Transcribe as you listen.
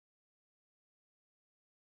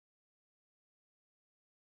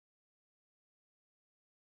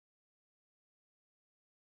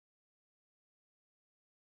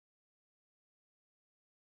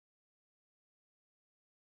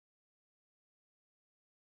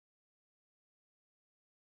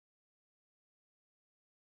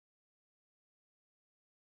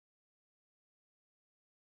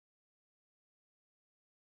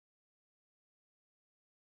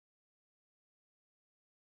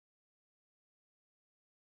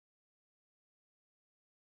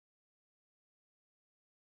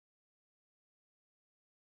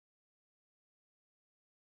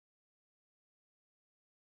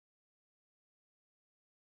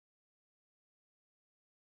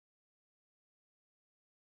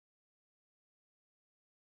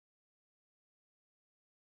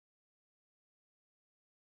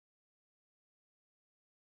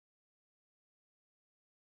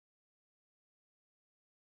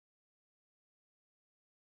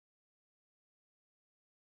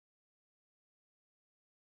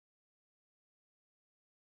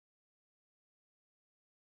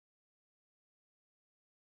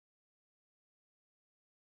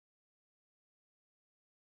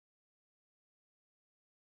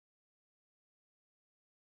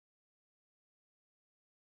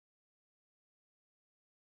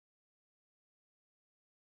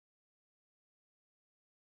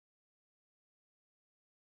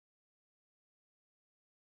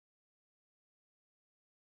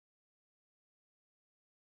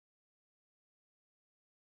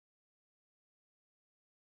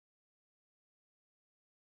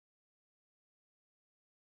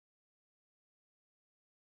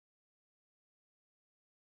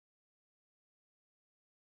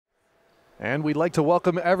And we'd like to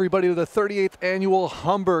welcome everybody to the 38th Annual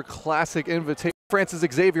Humber Classic Invitation. Francis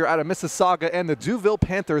Xavier out of Mississauga and the Deauville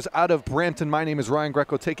Panthers out of Brampton. My name is Ryan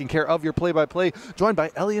Greco, taking care of your play-by-play, joined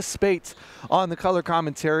by Elias Spate on the color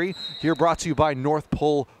commentary, here brought to you by North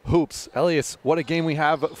Pole Hoops. Elias, what a game we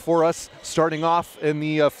have for us, starting off in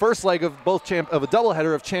the first leg of a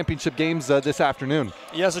doubleheader of championship games this afternoon.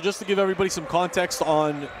 Yeah, so just to give everybody some context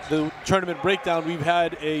on the tournament breakdown, we've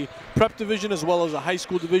had a prep division as well as a high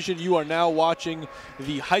school division. You are now watching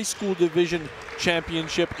the high school division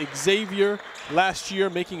championship. Xavier, last year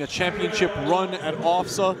making a championship run at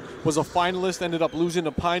OFSA, was a finalist, ended up losing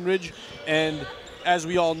to Pine Ridge. And as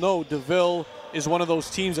we all know, Deauville is one of those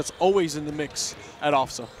teams that's always in the mix at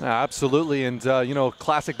OFSA. Yeah, absolutely, and you know,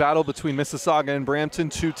 classic battle between Mississauga and Brampton,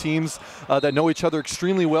 two teams that know each other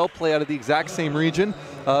extremely well, play out of the exact same region,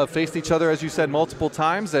 faced each other, as you said, multiple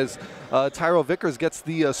times, as Tyro Vickers gets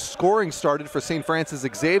the scoring started for St. Francis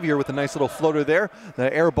Xavier with a nice little floater there.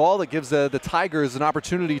 The air ball that gives the Tigers an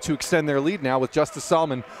opportunity to extend their lead now, with Justice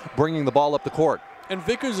Salmon bringing the ball up the court. And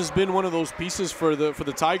Vickers has been one of those pieces for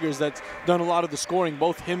the Tigers that's done a lot of the scoring.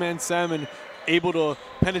 Both him and Salmon able to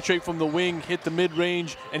penetrate from the wing, hit the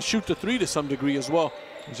mid-range, and shoot the three to some degree as well.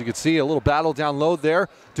 As you can see, a little battle down low there.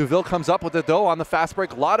 Deauville comes up with it, though, on the fast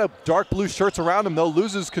break. A lot of dark blue shirts around him, though,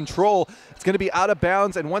 loses control. It's going to be out of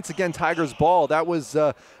bounds, and once again, Tigers ball. That was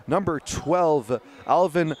number 12,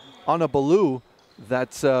 Alvin Onabalu,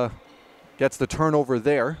 that gets the turnover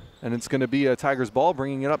there. And it's going to be a Tigers ball.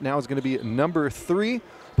 Bringing it up now is going to be number 3,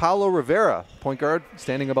 Paulo Rivera, point guard,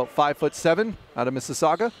 standing about 5'7", out of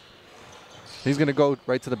Mississauga. He's going to go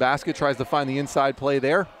right to the basket, tries to find the inside play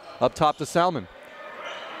there. Up top to Salmon.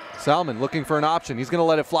 Salmon looking for an option. He's going to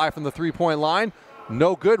let it fly from the three-point line.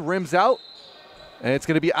 No good, rims out. And it's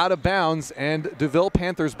going to be out of bounds, and Deauville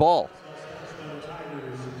Panthers ball.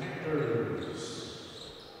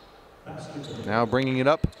 Now bringing it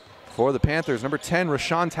up for the Panthers, number 10,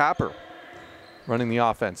 Rashawn Tapper, running the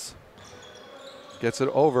offense. Gets it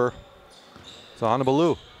over to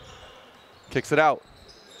Onabalu. Kicks it out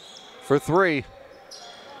for 3.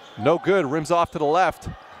 No good, rims off to the left.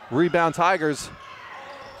 Rebound Tigers.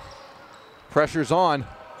 Pressure's on.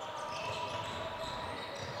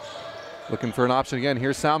 Looking for an option again.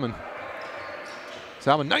 Here's Salmon.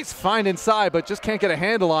 Salmon, nice find inside, but just can't get a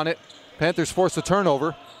handle on it. Panthers force a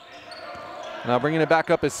turnover. Now bringing it back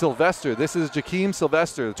up is Sylvester. This is Jakeem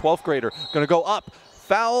Sylvester, the 12th grader. Going to go up,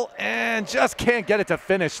 foul, and just can't get it to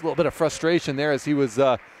finish. A little bit of frustration there as he was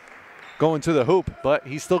going to the hoop, but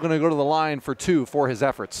he's still going to go to the line for 2 for his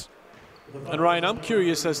efforts. And Ryan, I'm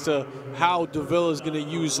curious as to how Deauville is going to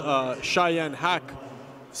use Cheyenne Hack,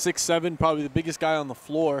 6'7", probably the biggest guy on the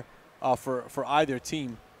floor for either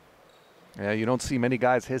team. Yeah, you don't see many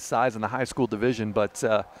guys his size in the high school division, but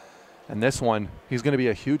in this one, he's going to be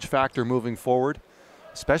a huge factor moving forward,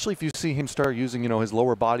 especially if you see him start using, you know, his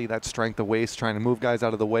lower body, that strength of waist, trying to move guys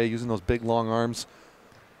out of the way, using those big, long arms.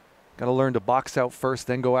 Got to learn to box out first,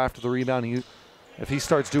 then go after the rebound. If he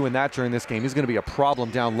starts doing that during this game, he's going to be a problem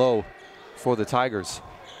down low for the Tigers.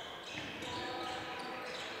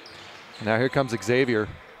 Now here comes Xavier.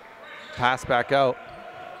 Pass back out.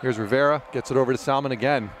 Here's Rivera, gets it over to Salmon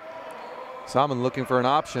again. Salmon looking for an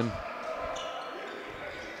option.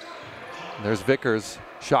 There's Vickers.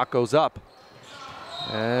 Shot goes up.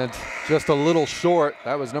 And just a little short.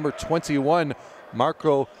 That was number 21,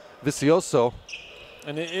 Marco Vicioso.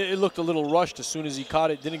 And it looked a little rushed as soon as he caught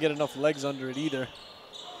it. Didn't get enough legs under it either.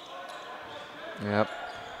 Yep.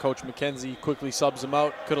 Coach McKenzie quickly subs him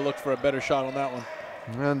out. Could have looked for a better shot on that one.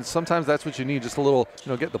 And sometimes that's what you need, just a little,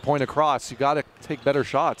 you know, get the point across. You got to take better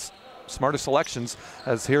shots, smarter selections.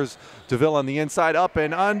 As here's Deauville on the inside, up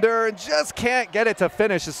and under, and just can't get it to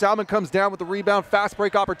finish. As Salmon comes down with the rebound, fast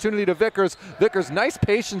break opportunity to Vickers. Vickers, nice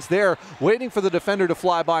patience there, waiting for the defender to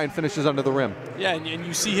fly by, and finishes under the rim. Yeah, and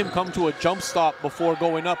you see him come to a jump stop before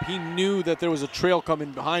going up. He knew that there was a trail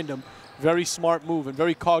coming behind him. Very smart move and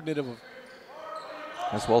very cognitive.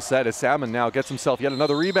 That's well said, as Salmon now gets himself yet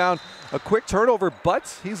another rebound. A quick turnover,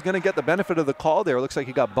 but he's going to get the benefit of the call there. It looks like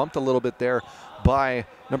he got bumped a little bit there by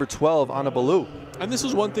number 12, Onabalu. And this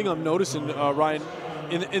is one thing I'm noticing, Ryan,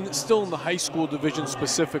 still in the high school division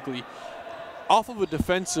specifically. Off of a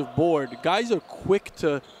defensive board, guys are quick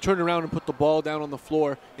to turn around and put the ball down on the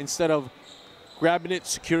floor instead of grabbing it,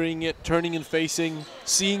 securing it, turning and facing,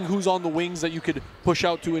 seeing who's on the wings that you could push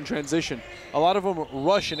out to in transition. A lot of them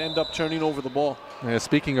rush and end up turning over the ball. Yeah,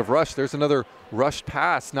 speaking of rush, there's another rushed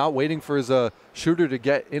pass, not waiting for his shooter to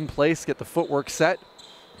get in place, get the footwork set,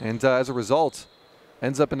 and as a result,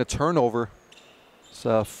 ends up in a turnover. It's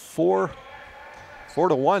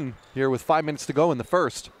 4-1 here with 5 minutes to go in the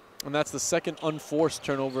first. And that's the second unforced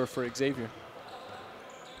turnover for Xavier.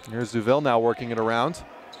 Here's Duville now working it around.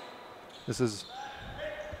 This is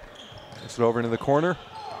it over into the corner.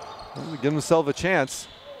 Give himself a chance.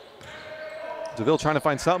 Duville trying to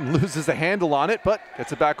find something, loses the handle on it, but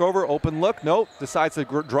gets it back over. Open look, nope. Decides to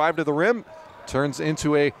drive to the rim. Turns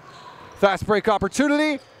into a fast break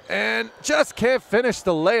opportunity and just can't finish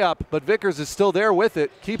the layup, but Vickers is still there with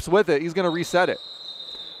it, keeps with it. He's going to reset it.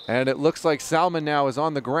 And it looks like Salmon now is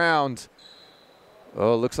on the ground.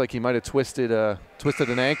 Oh, it looks like he might have twisted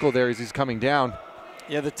an ankle there as he's coming down.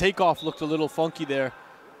 Yeah, the takeoff looked a little funky there.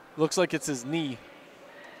 Looks like it's his knee.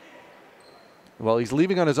 Well, he's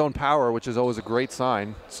leaving on his own power, which is always a great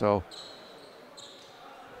sign. So,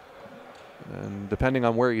 and depending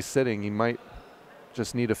on where he's sitting, he might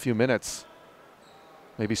just need a few minutes.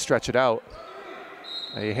 Maybe stretch it out.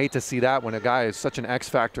 I hate to see that when a guy is such an X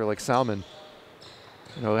factor like Salmon.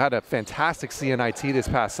 You know, had a fantastic CNIT this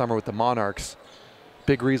past summer with the Monarchs.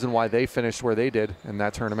 Big reason why they finished where they did in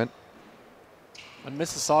that tournament. And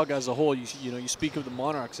Mississauga as a whole, you speak of the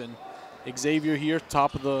Monarchs and Xavier here,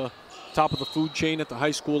 top of the food chain at the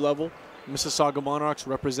high school level. Mississauga Monarchs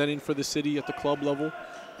representing for the city at the club level,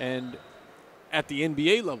 and at the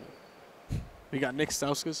NBA level, we got Nick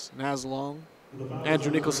Stauskas, Naz Long,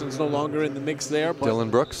 Andrew Nicholson's no longer in the mix there. But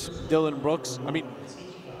Dylan Brooks. Dylan Brooks. I mean,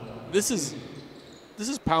 this is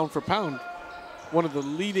pound for pound one of the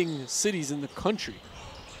leading cities in the country.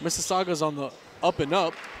 Mississauga's on the up and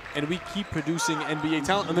up, and we keep producing NBA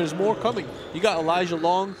talent, and there's more coming. You got Elijah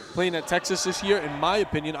Long playing at Texas this year. In my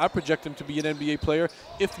opinion, I project him to be an NBA player,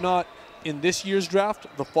 if not in this year's draft,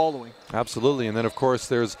 the following. Absolutely, and then of course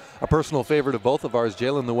there's a personal favorite of both of ours,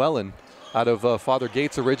 Jalen Llewellyn, out of Father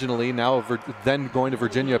Gates originally, now then going to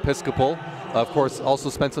Virginia Episcopal. Of course, also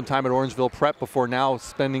spent some time at Orangeville Prep before now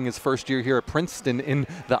spending his first year here at Princeton in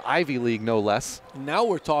the Ivy League, no less. Now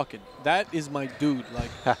we're talking. That is my dude. Like,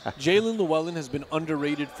 Jalen Llewellyn has been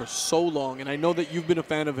underrated for so long, and I know that you've been a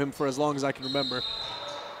fan of him for as long as I can remember.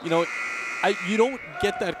 You know, you don't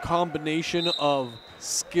get that combination of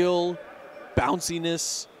skill,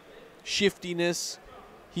 bounciness, shiftiness.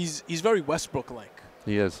 He's very Westbrook-like.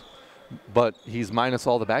 He is. But he's minus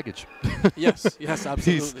all the baggage. Yes,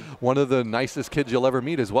 absolutely. He's one of the nicest kids you'll ever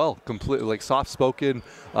meet as well. Completely, like, soft-spoken,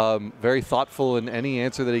 very thoughtful in any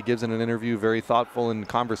answer that he gives in an interview, very thoughtful in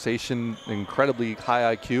conversation, incredibly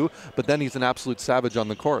high IQ. But then he's an absolute savage on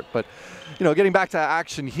the court. But, you know, getting back to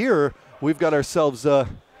action here, we've got ourselves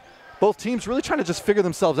both teams really trying to just figure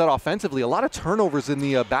themselves out offensively. A lot of turnovers in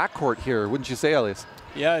the backcourt here, wouldn't you say, Elias?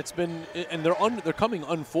 Yeah, it's been, and they're coming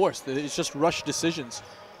unforced. It's just rush decisions.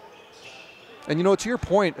 And, you know, to your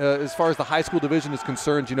point, as far as the high school division is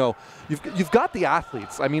concerned, you know, you've got the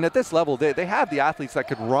athletes. I mean, at this level, they have the athletes that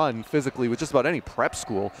could run physically with just about any prep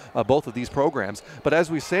school, both of these programs. But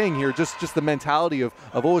as we're saying here, just the mentality of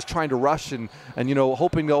always trying to rush and, you know,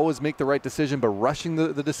 hoping to always make the right decision, but rushing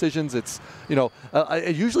the decisions, it's, you know,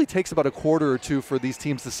 it usually takes about a quarter or two for these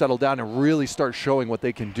teams to settle down and really start showing what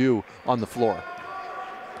they can do on the floor.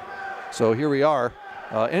 So here we are,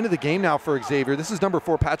 end of the game now for Xavier. This is number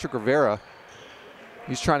 4, Patrick Rivera.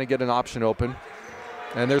 He's trying to get an option open.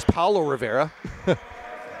 And there's Paulo Rivera. You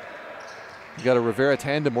got a Rivera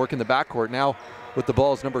tandem working the backcourt. Now with the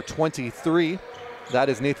ball is number 23. That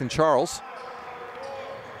is Nathan Charles.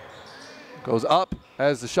 Goes up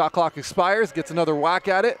as the shot clock expires. Gets another whack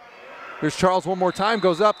at it. Here's Charles one more time.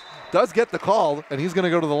 Goes up. Does get the call. And he's going to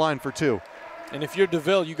go to the line for 2. And if you're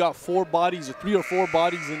DeVille, you got 4 bodies or 3 or 4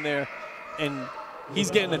 bodies in there. And he's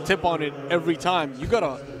getting a tip on it every time. You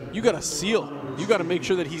gotta seal. You gotta make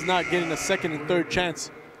sure that he's not getting a second and third chance.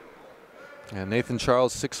 And Nathan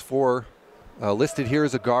Charles, 6'4", listed here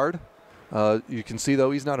as a guard. You can see,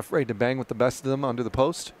 though, he's not afraid to bang with the best of them under the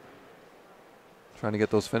post. Trying to get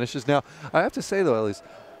those finishes. Now, I have to say, though, Elise,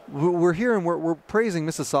 we're here and we're praising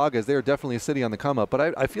Mississauga as they are definitely a city on the come up.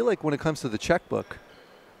 But I feel like when it comes to the checkbook,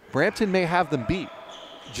 Brampton may have them beat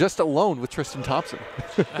just alone with Tristan Thompson.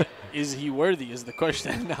 Is he worthy is the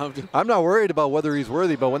question now. I'm not worried about whether he's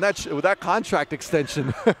worthy, but with that contract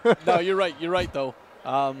extension. No, you're right, though.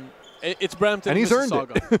 It's Brampton and he's earned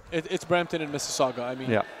it. It's Brampton and Mississauga. I mean,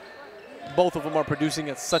 yeah. Both of them are producing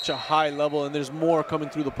at such a high level, and there's more coming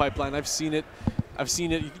through the pipeline. I've seen it,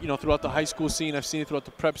 you know, throughout the high school scene. I've seen it throughout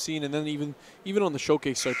the prep scene, and then even on the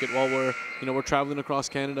showcase circuit while we're traveling across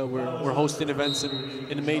Canada. We're hosting events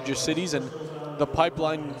in the major cities, and the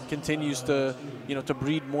pipeline continues to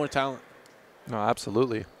breed more talent. No,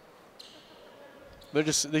 absolutely.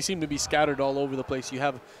 They seem to be scattered all over the place. You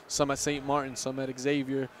have some at St. Martin, some at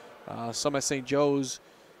Xavier, some at St. Joe's.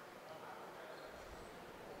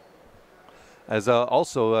 As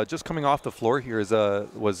also just coming off the floor here was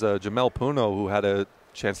Jamel Puno, who had a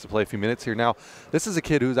chance to play a few minutes here. Now, this is a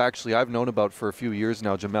kid who's actually I've known about for a few years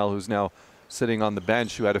now, Jamel, who's now sitting on the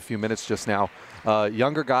bench, who had a few minutes just now.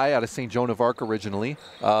 Younger guy out of St. Joan of Arc originally.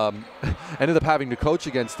 Ended up having to coach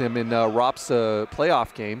against him in Rop's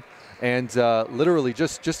playoff game. And literally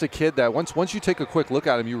just a kid that once you take a quick look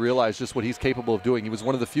at him, you realize just what he's capable of doing. He was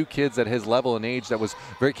one of the few kids at his level and age that was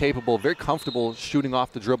very capable, very comfortable shooting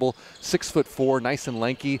off the dribble. 6'4", nice and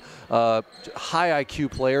lanky, high IQ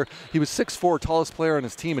player. He was 6'4", tallest player on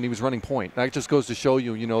his team, and he was running point. That just goes to show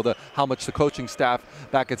you, how much the coaching staff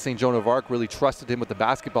back at St. Joan of Arc really trusted him with the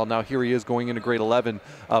basketball. Now here he is going into grade 11,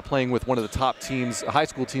 playing with one of the top teams, high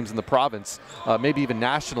school teams in the province, maybe even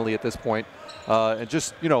nationally at this point. And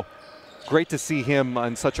just, great to see him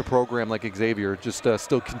on such a program like Xavier, just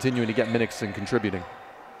still continuing to get minutes and contributing.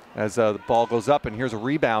 As the ball goes up, and here's a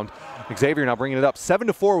rebound. Xavier now bringing it up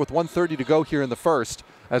 7-4 with 1:30 to go here in the first.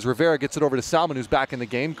 As Rivera gets it over to Salmon, who's back in the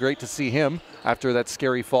game. Great to see him after that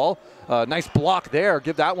scary fall. Nice block there.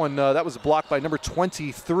 Give that one. That was a block by number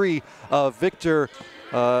 23, Victor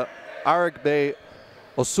Aragbe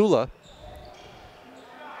Osula.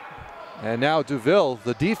 And now Duville,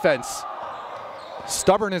 the defense,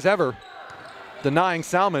 stubborn as ever, denying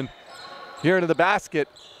Salmon here into the basket.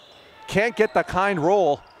 Can't get the kind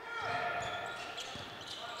roll.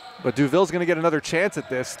 But Duville's going to get another chance at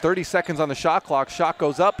this. 30 seconds on the shot clock. Shot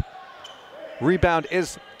goes up. Rebound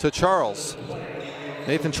is to Charles.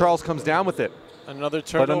 Nathan Charles comes down with it. Another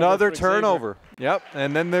turnover. But another turnover. Yep.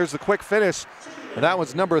 And then there's the quick finish. And that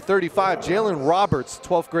one's number 35, Jalen Roberts,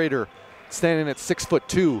 12th grader, standing at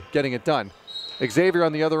 6'2", getting it done. Xavier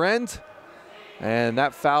on the other end. And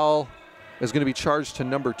that foul is going to be charged to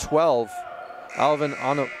number 12, Alvin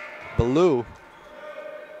Onabaloo.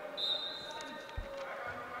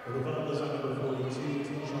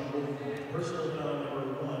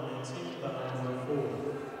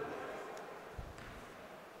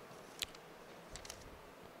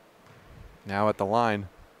 Now at the line.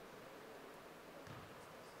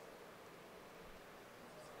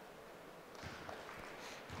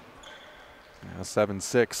 Now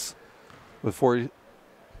 7-6 with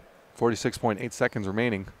 46.8 seconds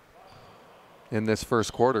remaining in this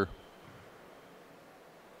first quarter.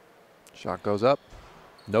 Shot goes up.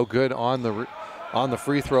 No good on the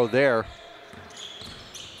free throw there.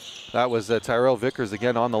 That was Tyrell Vickers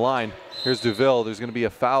again on the line. Here's Duville. There's going to be a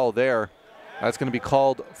foul there. That's going to be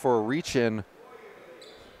called for a reach-in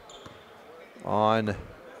on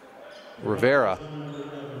Rivera.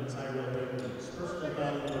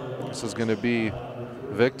 This is going to be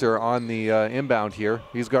Victor on the inbound here.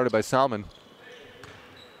 He's guarded by Salmon.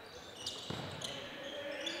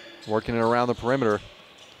 Working it around the perimeter.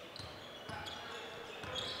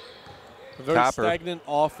 A very stagnant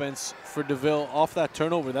offense for DeVille off that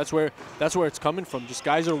turnover. That's where it's coming from. Just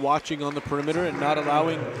guys are watching on the perimeter and not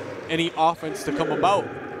allowing any offense to come about.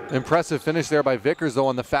 Impressive finish there by Vickers, though,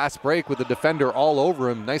 on the fast break with the defender all over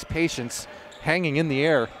him. Nice patience, hanging in the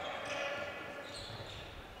air.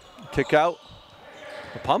 Kick out,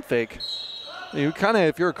 a pump fake. You kind of,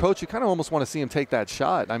 if you're a coach, you kind of almost want to see him take that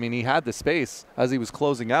shot. I mean, he had the space as he was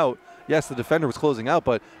closing out. Yes, the defender was closing out,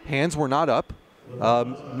 but hands were not up.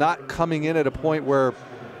 Not coming in at a point where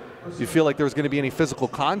you feel like there was going to be any physical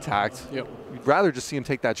contact. Yep. You'd rather just see him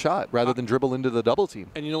take that shot rather than dribble into the double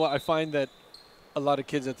team. And you know what? I find that a lot of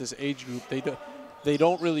kids at this age group, they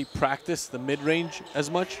don't really practice the mid-range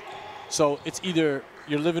as much. So it's either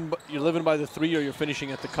you're living by the three or you're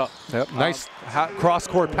finishing at the cup. Yep. Nice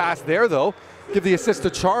cross-court pass there, though. Give the assist to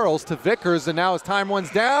Charles, to Vickers, and now as time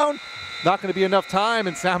runs down, not going to be enough time,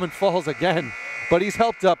 and Salmon falls again. But he's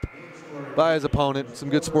helped up by his opponent. Some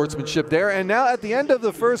good sportsmanship there. And now at the end of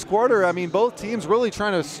the first quarter, I mean, both teams really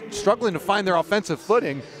struggling to find their offensive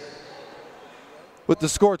footing with the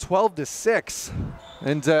score 12-6.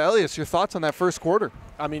 And Elias, your thoughts on that first quarter?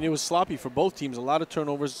 I mean, it was sloppy for both teams. A lot of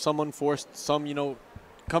turnovers, some unforced, some,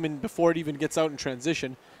 coming before it even gets out in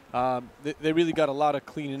transition. They really got a lot of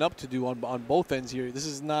cleaning up to do on both ends here. This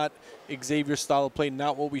is not Xavier's style of play,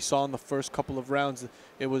 not what we saw in the first couple of rounds.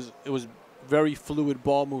 It was very fluid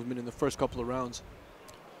ball movement in the first couple of rounds.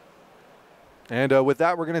 And with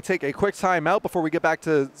that, we're going to take a quick timeout before we get back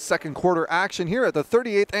to second quarter action here at the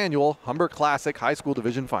 38th Annual Humber Classic High School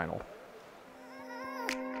Division Final.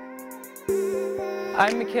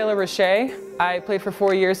 I'm Michaela Roche. I played for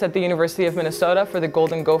 4 years at the University of Minnesota for the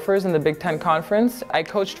Golden Gophers in the Big Ten Conference. I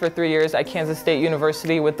coached for 3 years at Kansas State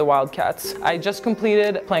University with the Wildcats. I just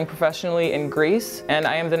completed playing professionally in Greece, and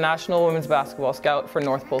I am the National Women's Basketball Scout for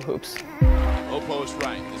North Pole Hoops. Low post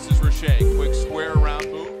right. This is Roche. Quick square around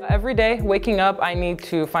move. Every day, waking up, I need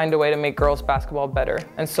to find a way to make girls basketball better.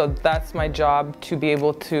 And so that's my job, to be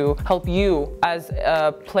able to help you as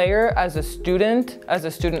a player, as a student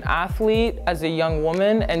athlete, as a young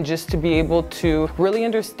woman, and just to be able to really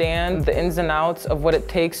understand the ins and outs of what it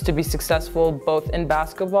takes to be successful both in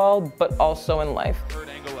basketball, but also in life. Third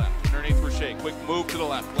angle left, underneath Rashay, quick move to the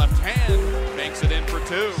left hand, makes it in for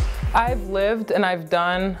two. I've lived and I've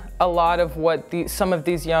done a lot of what some of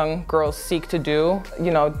these young girls seek to do.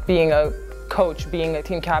 You know, being a coach, being a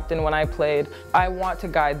team captain when I played, I want to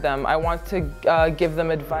guide them. I want to give them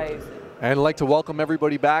advice. And I'd like to welcome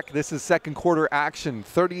everybody back. This is second quarter action,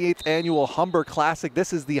 38th annual Humber Classic.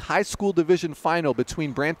 This is the high school division final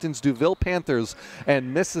between Brampton's Deauville Panthers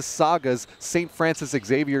and Mississauga's St. Francis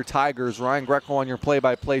Xavier Tigers. Ryan Greco on your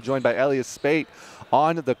play-by-play, joined by Elias Spate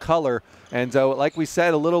on the color. And like we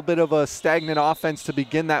said, a little bit of a stagnant offense to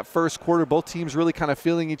begin that first quarter. Both teams really kind of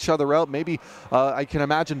feeling each other out. Maybe I can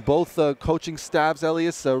imagine both coaching staffs,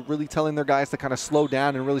 Elias, really telling their guys to kind of slow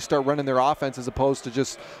down and really start running their offense as opposed to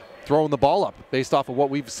just throwing the ball up based off of what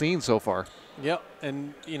we've seen so far. Yeah,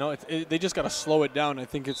 and you know they just got to slow it down. I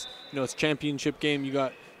think it's it's championship game.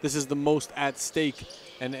 This is the most at stake,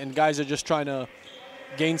 and guys are just trying to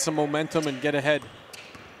gain some momentum and get ahead.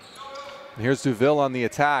 Here's Deauville on the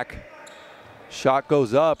attack. Shot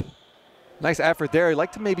goes up. Nice effort there. I'd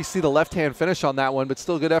like to maybe see the left-hand finish on that one, but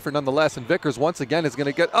still good effort nonetheless. And Vickers once again is going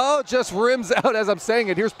to get, just rims out as I'm saying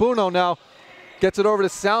it. Here's Puno now. Gets it over to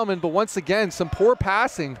Salmon, but once again, some poor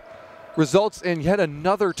passing results in yet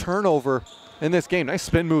another turnover in this game. Nice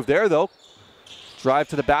spin move there, though. Drive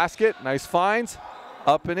to the basket. Nice finds.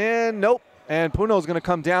 Up and in. Nope. And Puno's going to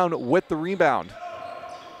come down with the rebound.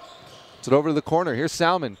 It's it over to the corner. Here's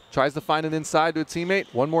Salmon. Tries to find it inside to a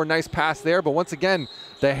teammate. One more nice pass there, but once again,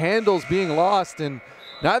 the handle's being lost, and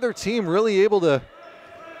neither team really able to.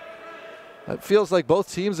 It feels like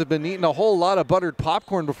both teams have been eating a whole lot of buttered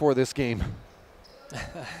popcorn before this game.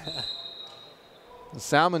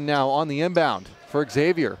 Salmon now on the inbound for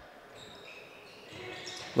Xavier.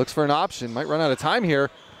 Looks for an option. Might run out of time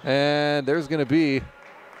here, and there's going to be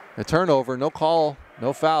a turnover. No call,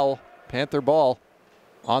 no foul. Panther ball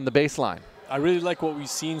on the baseline. I really like what we've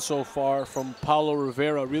seen so far from Paulo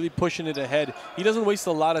Rivera, really pushing it ahead. He doesn't waste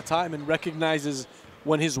a lot of time and recognizes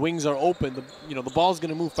when his wings are open. The ball's going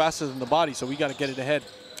to move faster than the body, so we got to get it ahead.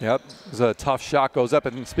 Yep, it was a tough shot, goes up.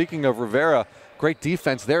 And speaking of Rivera, great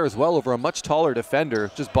defense there as well over a much taller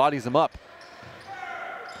defender. Just bodies him up.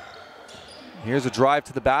 Here's a drive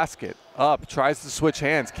to the basket. Up, tries to switch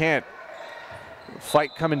hands, can't.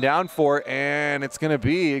 Fight coming down for it, and it's going to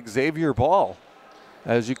be Xavier ball.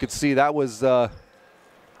 As you could see, that was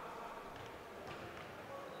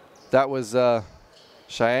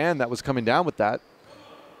Cheyenne that was coming down with that.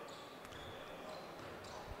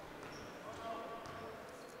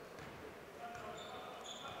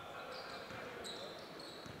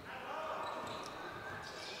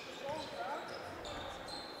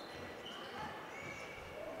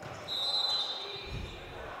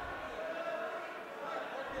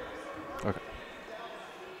 Okay.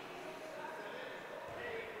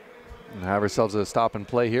 And have ourselves a stop and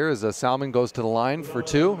play here as Salmon goes to the line for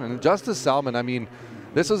two. And Justice Salmon, I mean,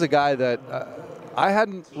 this was a guy that I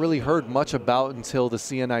hadn't really heard much about until the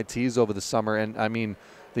CNITs over the summer. And I mean,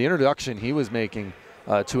 the introduction he was making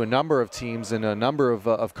to a number of teams and a number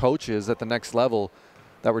of coaches at the next level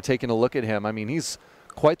that were taking a look at him. I mean, he's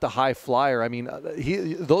quite the high flyer. I mean,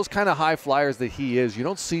 those kind of high flyers that he is, you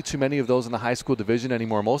don't see too many of those in the high school division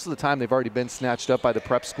anymore. Most of the time they've already been snatched up by the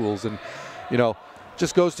prep schools, and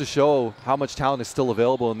just goes to show how much talent is still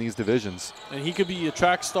available in these divisions. And he could be a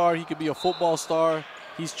track star, he could be a football star.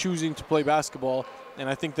 He's choosing to play basketball, and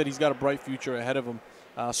I think that he's got a bright future ahead of him.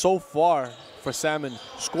 So far for Salmon,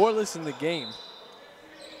 scoreless in the game.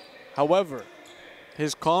 However,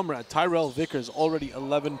 his comrade, Tyrell Vickers, already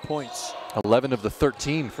 11 points. 11 of the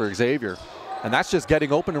 13 for Xavier. And that's just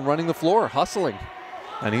getting open and running the floor, hustling.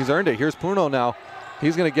 And he's earned it. Here's Puno now.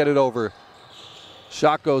 He's going to get it over.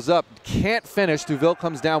 Shot goes up. Can't finish. Deauville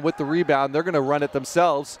comes down with the rebound. They're going to run it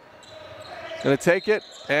themselves. Going to take it.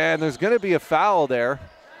 And there's going to be a foul there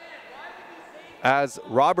as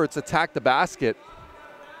Roberts attacked the basket.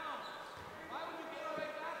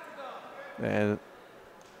 And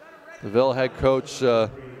Deauville head coach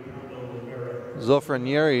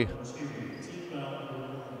Zofranieri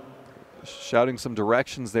shouting some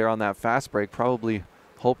directions there on that fast break, probably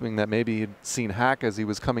hoping that maybe he'd seen Hack as he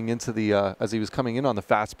was coming into the coming in on the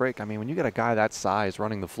fast break. I mean, when you get a guy that size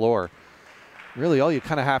running the floor, really all you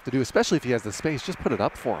kind of have to do, especially if he has the space, just put it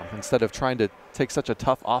up for him instead of trying to take such a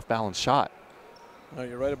tough off-balance shot. No,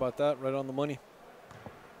 you're right about that. Right on the money.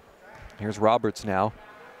 Here's Roberts now.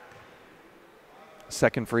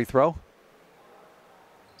 Second free throw.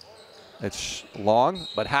 It's long,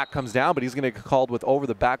 but Hack comes down, but he's going to get called with over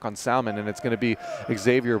the back on Salmon, and it's going to be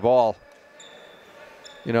Xavier ball.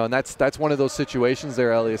 You know, and that's one of those situations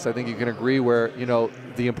there, Elias. I think you can agree where, you know,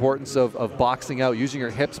 the importance of boxing out, using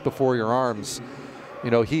your hips before your arms.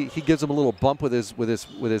 You know, he gives him a little bump with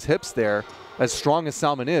his hips there. As strong as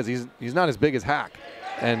Salmon is, he's not as big as Hack,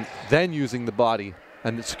 and then using the body,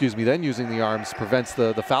 and excuse me, then using the arms prevents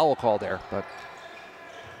the foul call there. But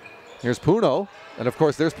here's Puno, and of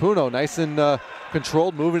course there's Puno, nice and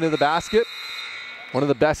controlled, moving to the basket. One of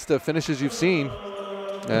the best finishes you've seen,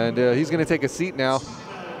 and he's going to take a seat now.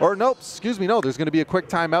 Or nope, excuse me, no, there's going to be a quick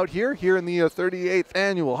timeout here in the 38th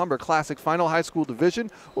annual Humber Classic Final High School Division.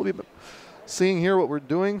 We'll be seeing here what we're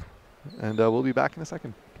doing, and we'll be back in a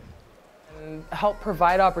second. Help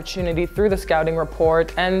provide opportunity through the scouting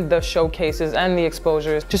report and the showcases and the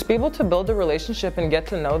exposures. Just be able to build a relationship and get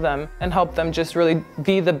to know them and help them just really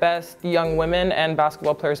be the best young women and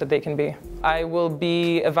basketball players that they can be. I will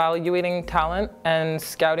be evaluating talent and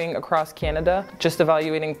scouting across Canada, just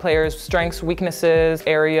evaluating players' strengths, weaknesses,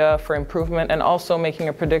 area for improvement, and also making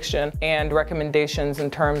a prediction and recommendations in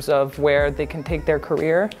terms of where they can take their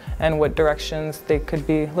career and what directions they could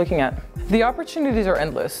be looking at. The opportunities are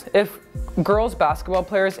endless. If girls basketball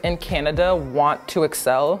players in Canada want to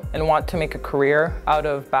excel and want to make a career out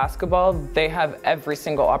of basketball, they have every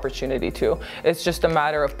single opportunity to. It's just a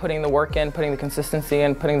matter of putting the work in, putting the consistency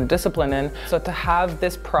in, putting the discipline in. So to have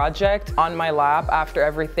this project on my lap after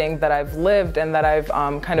everything that I've lived and that I've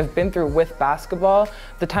kind of been through with basketball,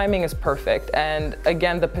 the timing is perfect. And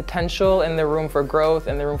again, the potential and the room for growth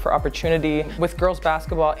and the room for opportunity with girls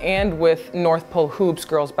basketball and with North Pole Hoops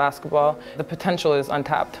girls basketball, the potential is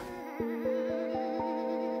untapped.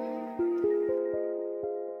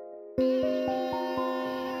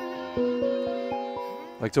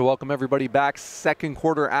 I'd like to welcome everybody back. Second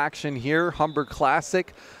quarter action here. Humber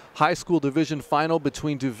Classic High School Division Final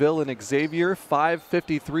between DeVille and Xavier.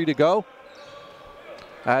 5:53 to go.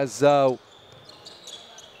 As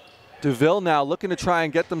DeVille now looking to try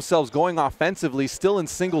and get themselves going offensively, still in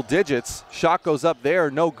single digits. Shot goes up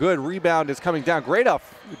there, no good. Rebound is coming down.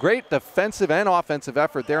 Great defensive and offensive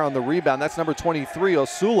effort there on the rebound. That's number 23,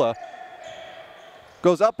 Osula.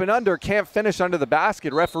 Goes up and under, can't finish under the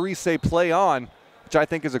basket. Referees say play on, which I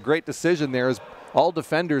think is a great decision there, as all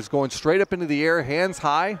defenders going straight up into the air, hands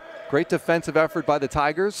high. Great defensive effort by the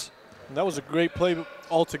Tigers. And that was a great play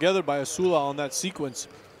altogether by Osula on that sequence.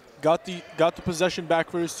 Got the possession back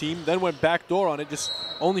for his team, then went backdoor on it. Just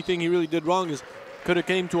only thing he really did wrong is could have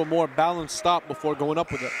came to a more balanced stop before going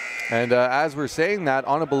up with it. And as we're saying that,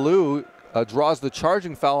 Anabaloo draws the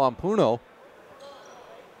charging foul on Puno.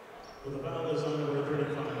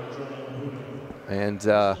 And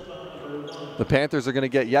the Panthers are going to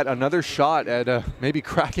get yet another shot at maybe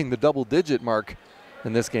cracking the double-digit mark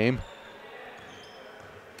in this game.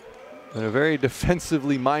 And a very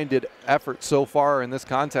defensively minded effort so far in this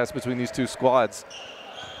contest between these two squads.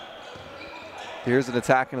 Here's an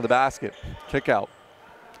attack into the basket. Kick out.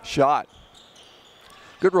 Shot.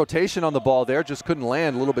 Good rotation on the ball there, just couldn't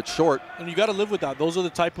land, a little bit short. And you got to live with that. Those are the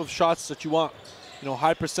type of shots that you want. You know,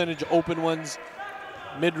 high percentage open ones,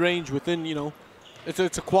 mid-range within, you know, it's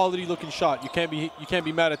a quality looking shot. You can't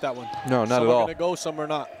be mad at that one. No, not some at all. Some are going to go, some are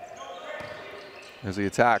not. There's the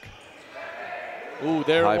attack. Ooh,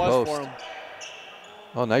 there High it was post. for him.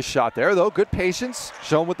 Oh, nice shot there, though. Good patience.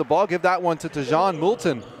 Shown with the ball. Give that one to Tejan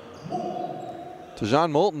Moulton.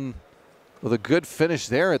 Tejan Moulton with a good finish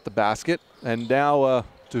there at the basket. And now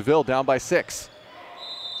DeVille down by 6.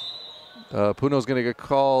 Puno's going to get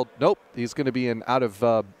called. Nope, he's going to be an out of,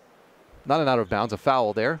 not an out of bounds, a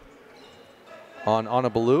foul there on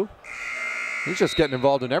Anabaloo. He's just getting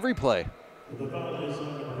involved in every play.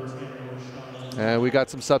 And we got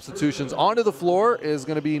some substitutions. Onto the floor is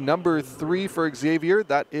going to be number 3 for Xavier.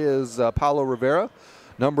 That is Paulo Rivera.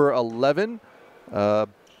 Number 11,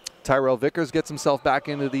 Tyrell Vickers gets himself back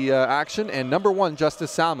into the action. And number 1,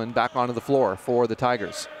 Justice Salmon, back onto the floor for the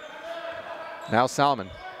Tigers. Now Salmon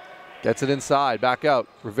gets it inside, back out.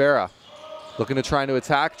 Rivera looking to try to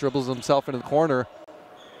attack, dribbles himself into the corner.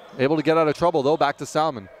 Able to get out of trouble, though, back to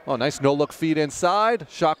Salmon. Oh, nice no-look feed inside.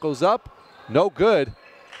 Shot goes up. No good.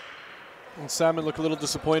 And Salmon looked a little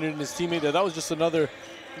disappointed in his teammate there. That was just another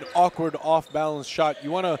awkward, off-balance shot.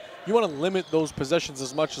 You want to limit those possessions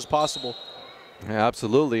as much as possible. Yeah,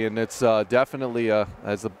 absolutely, and it's definitely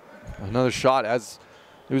another shot as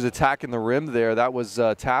he was attacking the rim there. That was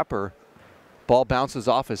Tapper. Ball bounces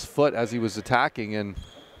off his foot as he was attacking, and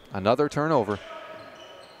another turnover.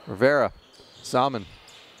 Rivera, Salmon.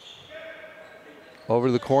 Over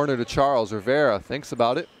to the corner to Charles. Rivera thinks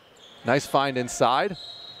about it. Nice find inside.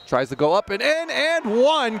 Tries to go up and in, and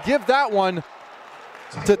one. Give that one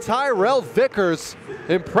to Tyrell Vickers.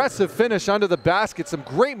 Impressive finish under the basket. Some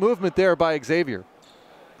great movement there by Xavier.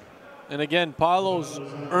 And again, Paolo's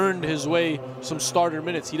earned his way some starter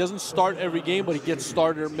minutes. He doesn't start every game, but he gets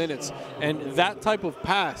starter minutes. And that type of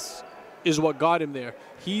pass is what got him there.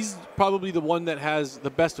 He's probably the one that has the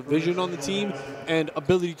best vision on the team and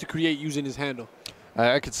ability to create using his handle.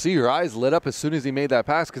 I could see your eyes lit up as soon as he made that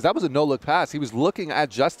pass, because that was a no-look pass. He was looking at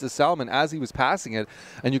Justice Salmon as he was passing it,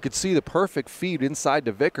 and you could see the perfect feed inside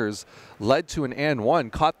to Vickers led to an and one,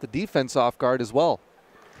 caught the defense off guard as well.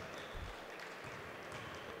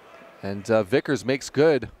 And Vickers makes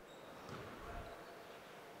good.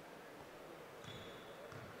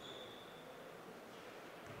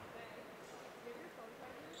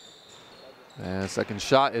 And second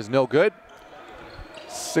shot is no good.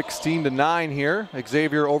 16-9 here.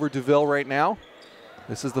 Xavier over DeVille right now.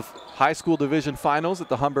 This is the high school division finals at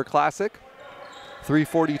the Humber Classic.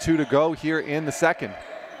 3:42 to go here in the second.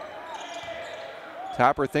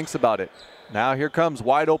 Tapper thinks about it. Now here comes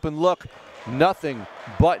wide open look. Nothing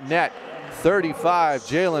but net. 35,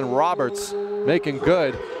 Jalen Roberts making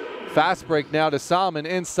good. Fast break now to Salmon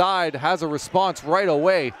inside. Has a response right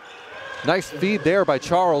away. Nice feed there by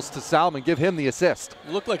Charles to Salmon. Give him the assist.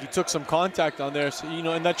 It looked like he took some contact on there, so,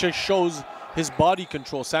 and that just shows his body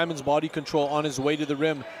control, Salmon's body control on his way to the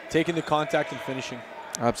rim, taking the contact and finishing.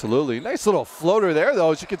 Absolutely. Nice little floater there,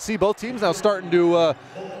 though. As you can see, both teams now starting to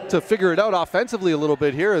figure it out offensively a little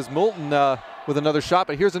bit here as Moulton with another shot,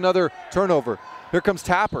 but here's another turnover. Here comes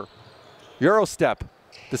Tapper. Euro step.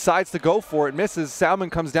 Decides to go for it, misses. Salmon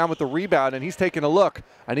comes down with the rebound, and he's taking a look,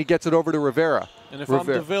 and he gets it over to Rivera. And if I'm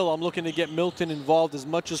DeVille, I'm looking to get Milton involved as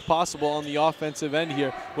much as possible on the offensive end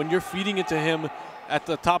here. When you're feeding it to him at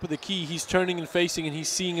the top of the key, he's turning and facing, and he's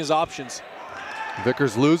seeing his options.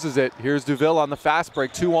 Vickers loses it. Here's DeVille on the fast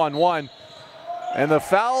break, 2-on-1. And the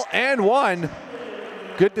foul and one.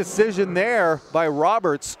 Good decision there by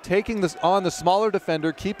Roberts, taking this on the smaller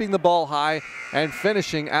defender, keeping the ball high, and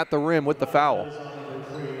finishing at the rim with the foul.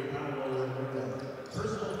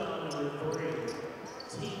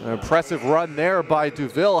 An impressive run there by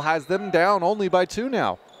DeVille has them down only by 2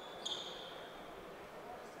 now.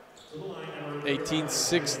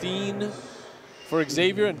 18-16 for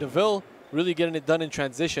Xavier, and DeVille really getting it done in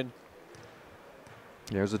transition.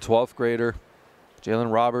 There's a 12th grader,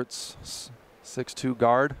 Jalen Roberts, 6'2"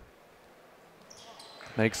 guard.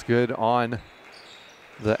 Makes good on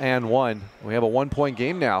the and one. We have a 1-point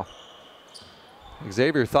game now.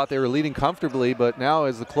 Xavier thought they were leading comfortably, but now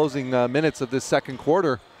as the closing minutes of this second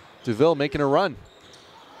quarter, DeVille making a run.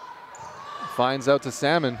 Finds out to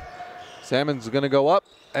Salmon. Salmon's going to go up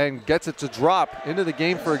and gets it to drop into the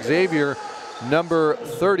game for Xavier, number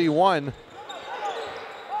 31.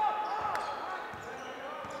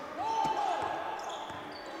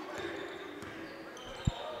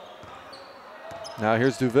 Now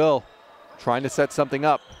here's DeVille trying to set something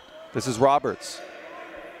up. This is Roberts.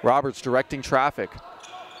 Roberts directing traffic,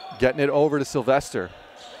 getting it over to Sylvester.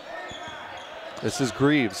 This is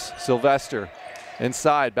Greaves. Sylvester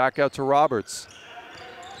inside, back out to Roberts.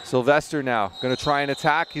 Sylvester now going to try and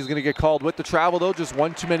attack. He's going to get called with the travel, though. Just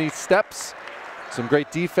one too many steps. Some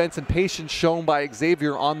great defense and patience shown by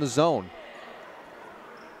Xavier on the zone.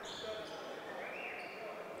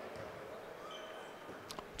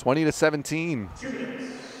 (20-17).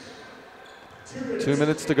 2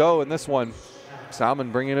 minutes to go in this one.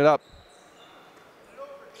 Salmon bringing it up.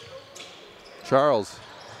 Charles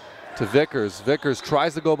to Vickers. Vickers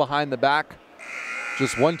tries to go behind the back.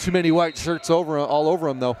 Just one too many white shirts all over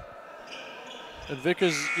him, though. And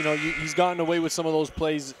Vickers, he's gotten away with some of those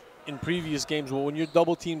plays in previous games. Well, when you're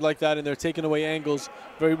double teamed like that and they're taking away angles,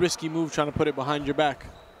 very risky move trying to put it behind your back.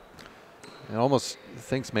 And almost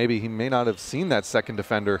thinks maybe he may not have seen that second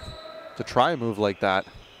defender to try a move like that.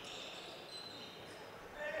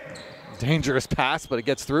 Dangerous pass, but it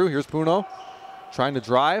gets through. Here's Puno trying to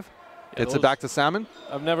drive. Gets it back to Salmon.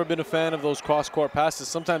 I've never been a fan of those cross-court passes.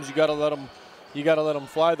 Sometimes you gotta let them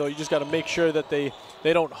fly, though. You just gotta make sure that they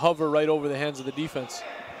don't hover right over the hands of the defense.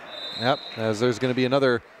 Yep, as there's going to be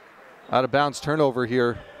another out-of-bounds turnover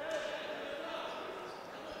here.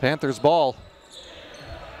 Panthers ball.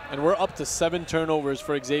 And we're up to 7 turnovers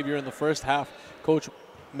for Xavier in the first half. Coach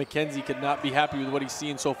McKenzie could not be happy with what he's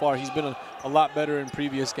seen so far. He's been a lot better in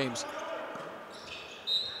previous games.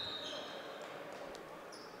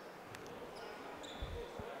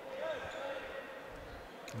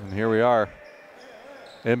 And here we are,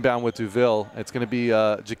 inbound with DeVille. It's going to be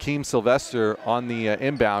Jakeem Sylvester on the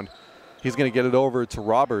inbound. He's going to get it over to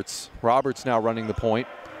Roberts. Roberts now running the point.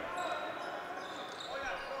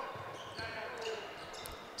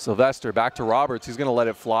 Sylvester back to Roberts. He's going to let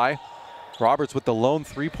it fly. Roberts with the lone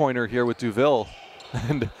three-pointer here with Duville.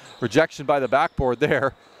 And rejection by the backboard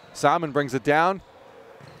there. Salmon brings it down.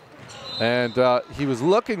 And he was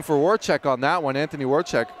looking for Warchek on that one. Anthony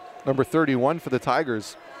Warchek, number 31 for the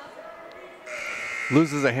Tigers.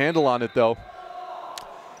 Loses a handle on it, though.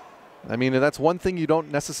 I mean, that's one thing you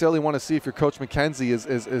don't necessarily want to see if you're Coach McKenzie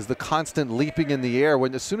is the constant leaping in the air.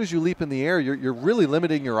 When as soon as you leap in the air, you're really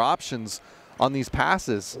limiting your options on these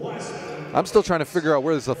passes. I'm still trying to figure out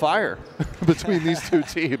where there's a fire between these two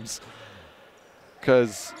teams,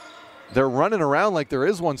 because they're running around like there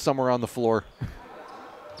is one somewhere on the floor.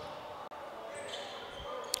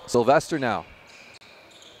 Sylvester now.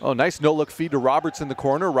 Oh, nice no-look feed to Roberts in the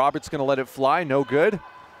corner. Roberts going to let it fly. No good.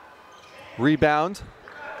 Rebound.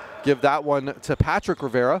 Give that one to Patrick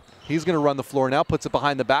Rivera. He's going to run the floor now. Puts it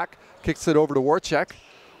behind the back. Kicks it over to Warchek.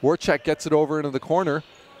 Warchek gets it over into the corner.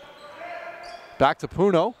 Back to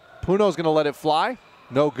Puno. Puno's going to let it fly.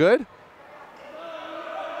 No good.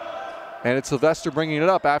 And it's Sylvester bringing it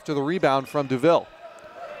up after the rebound from Duville.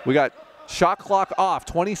 We got shot clock off.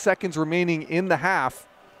 20 seconds remaining in the half.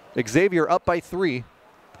 Xavier up by 3.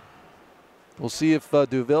 We'll see if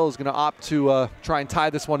Duville is going to opt to try and tie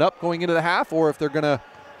this one up going into the half, or if they're going to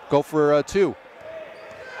go for 2.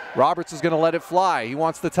 Roberts is going to let it fly. He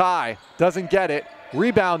wants the tie. Doesn't get it.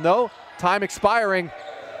 Rebound, though. Time expiring.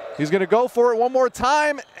 He's going to go for it one more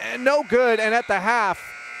time, and no good. And at the half,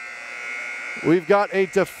 we've got a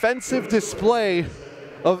defensive display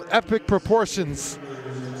of epic proportions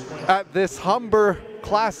at this Humber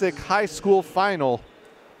Classic High School Final.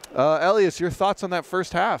 Elias, your thoughts on that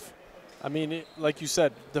first half? I mean, like you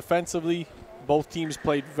said, defensively, both teams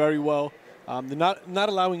played very well. They're not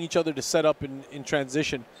allowing each other to set up in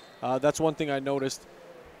transition. That's one thing I noticed.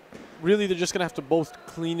 Really, they're just going to have to both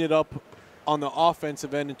clean it up on the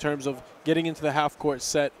offensive end in terms of getting into the half-court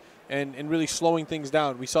set and really slowing things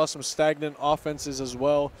down. We saw some stagnant offenses as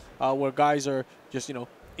well, where guys are just,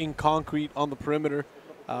 in concrete on the perimeter.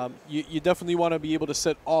 You definitely want to be able to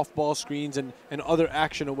set off-ball screens and other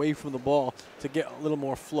action away from the ball to get a little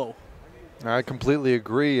more flow. I completely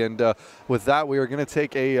agree, and with that, we are going to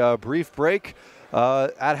take a brief break.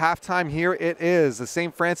 At halftime here, it is the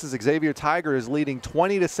St. Francis Xavier Tigers leading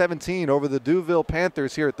 20-17 over the Duville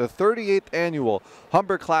Panthers here at the 38th Annual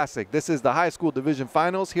Humber Classic. This is the High School Division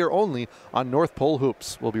Finals here only on North Pole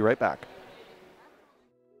Hoops. We'll be right back.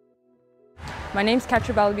 My name's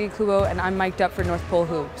Katra Balabi-Kubo, and I'm mic'd up for North Pole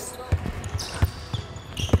Hoops.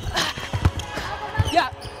 Yeah.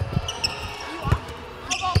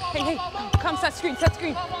 Hey, come set screen, set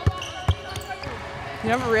screen. You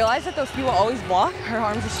never realize that those people always block? Her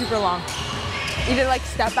arms are super long. Either like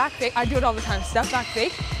step back fake, I do it all the time, step back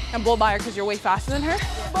fake and blow by her because you're way faster than her.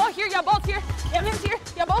 Ball here, yeah, ball's here, yeah, man's here,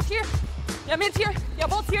 yeah, ball's here, yeah, man's here, yeah,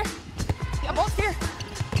 ball's here, yeah, ball's here,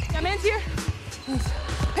 yeah, man's here.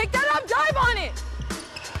 Pick that up, dive on it.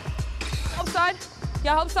 Help side,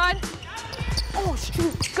 yeah, help side. Oh,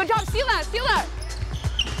 shoot, good job, steal that, steal that.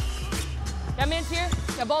 Yeah, man's here,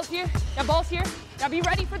 yeah, ball's here, yeah, ball's here. Now be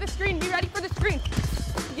ready for the screen, be ready for the screen.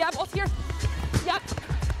 Yeah, ball's here. Yep.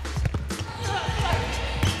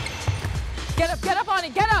 Get up on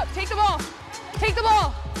it, get up. Take the ball. Take the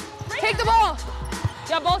ball. Take the ball.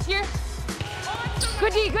 Yeah, ball's here.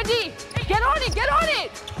 Good D, good D. Get on it, get on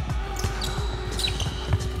it.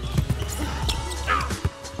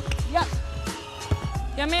 Yep.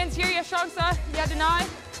 Yeah, man's here, yeah, strong side. Yeah, deny.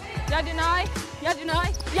 Yeah, deny. Yeah,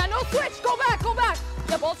 deny. Yeah, no switch. Go back, go back.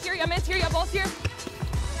 Yeah, ball's here, yeah, man's here, yeah, ball's here.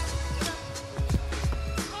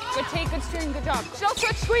 Good take, good string, good job. Shell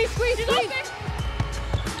switch, squeeze, squeeze, squeeze.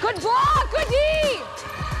 Good block, good D.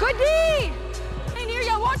 Good D. In here,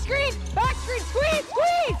 yeah, watch screen. Back screen, squeeze,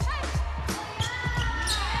 squeeze.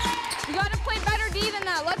 You gotta play better D than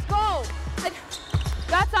that, let's go.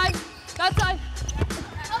 That side, that side.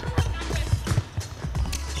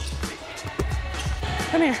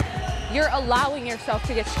 Come here. You're allowing yourself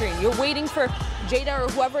to get screened. You're waiting for Jada or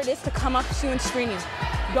whoever it is to come up to you and screen you.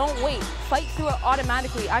 Don't wait. Fight through it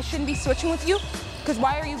automatically. I shouldn't be switching with you, because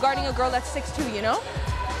why are you guarding a girl that's 6'2", you know?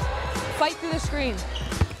 Fight through the screen.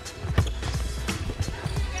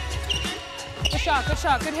 Good shot,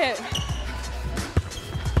 good hit.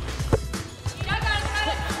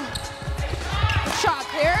 Good shot,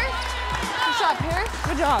 Paris. Good shot, Paris.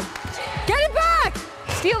 Good job. Get it back!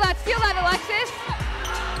 Steal that, Alexis.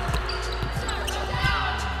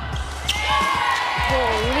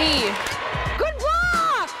 Holy. Good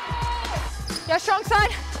block! Yeah, strong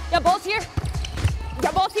side. Yeah, ball's here.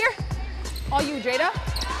 Yeah, ball's here. All you, Jada.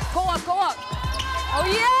 Go up, go up. Oh,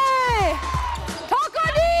 yeah! Talk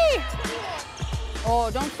on D! Oh,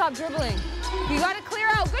 don't stop dribbling. You gotta clear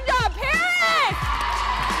out. Good job, Paris!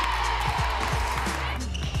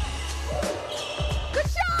 Good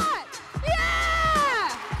shot!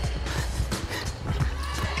 Yeah!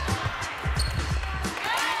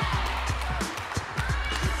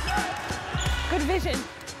 Good vision.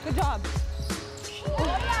 Good job.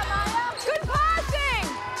 Good passing!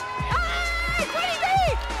 Hey, 20B!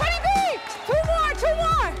 20B! Two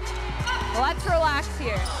more! Let's relax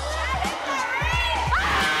here.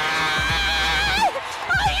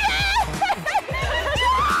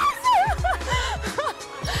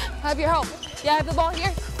 Have your help. Yeah, I have the ball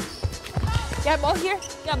here. Yeah, ball here.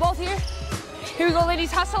 Yeah, ball here. Here we go,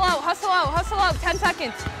 ladies. Hustle out, hustle out, hustle out. 10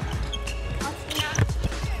 seconds.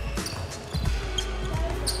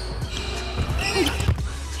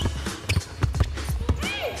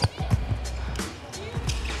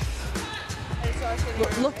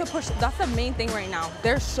 Look to push. That's the main thing right now.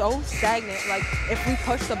 They're so stagnant. Like, if we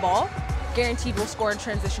push the ball, guaranteed we'll score in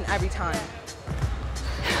transition every time.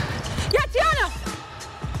 Yeah, Tiana!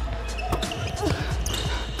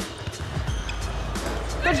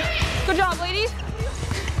 Good job, ladies.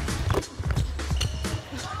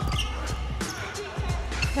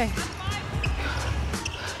 Okay.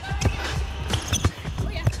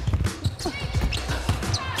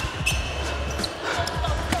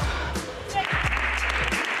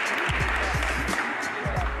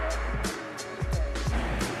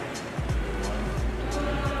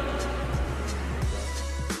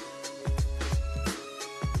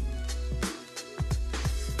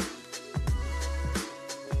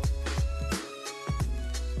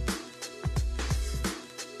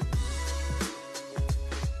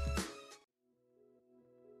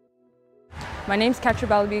 My name's Ketra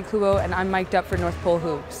Balabi-Kubo, and I'm mic'd up for North Pole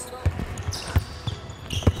Hoops.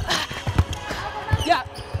 Yeah.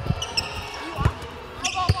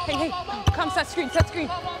 Hey, come set screen, set screen.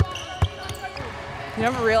 You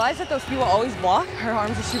never realize that those people always block? Her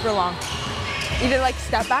arms are super long. Either like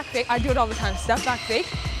step back fake, I do it all the time, step back fake,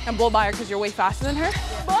 and blow by her because you're way faster than her.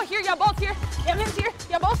 Ball here, yeah, ball's here. Yeah, man's here,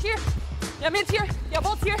 yeah, ball's here. Yeah, man's here, yeah,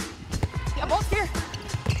 ball's here. Yeah, ball's here.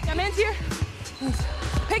 Yeah, man's here.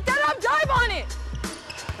 Pick that up, dive on it!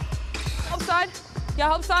 Help side. Yeah,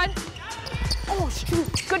 help side. Oh, shoot.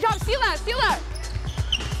 Good job, seal that, seal that.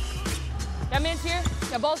 Yeah, man's here.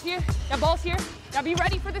 Yeah, ball's here. Yeah, ball's here. Yeah, be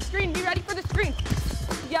ready for the screen, be ready for the screen.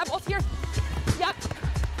 Yeah, ball's here. Yep.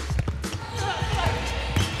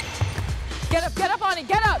 Get up on it,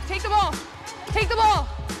 get up. Take the ball. Take the ball.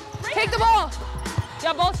 Take the ball.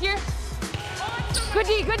 Yeah, ball's here. Good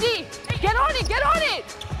D, good D. Get on it, get on it.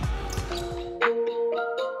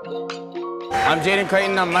 I'm Jaden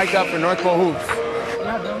Creighton. I'm mic'd up for North Pole Hoops.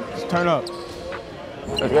 Just turn up.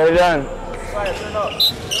 Let's get it done.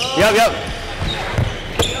 Yep.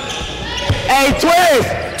 Hey, twist!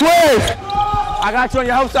 I got you on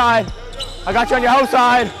your help side.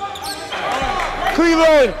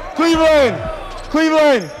 Cleveland!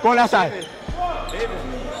 Go on that side.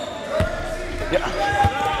 Yeah.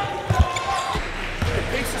 The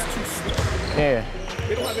pace is too slow. Yeah.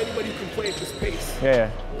 They don't have anybody who can play at this pace. Yeah.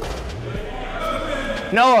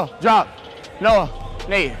 Noah, drop. Noah,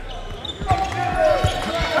 Nate.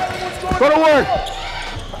 Go to work.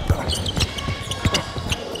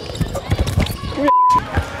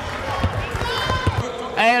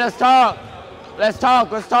 Hey, let's talk. Tired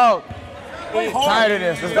of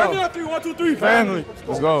this. Let's go. 1, 2, 3. Family.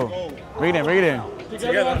 Let's go. Bring it in.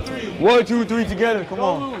 Together. 1, 2, 3 together. Come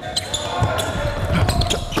on.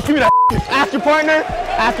 Give me that. Ask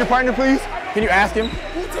your partner, please. Can you ask him?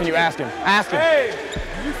 Ask him. Hey,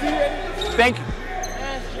 did you see anything? Thank you.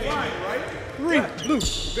 Green, blue.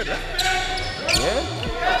 Good. Yeah.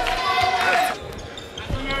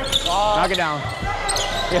 Knock it down.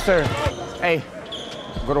 Yes, sir. Hey,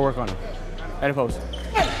 go to work on him. At the post.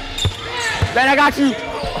 Ben, I got you.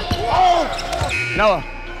 Noah.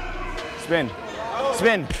 Spin.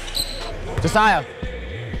 Josiah.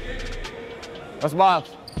 Let's box.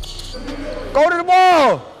 Go to the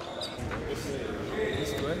ball.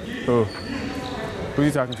 Who? Who are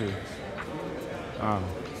you talking to?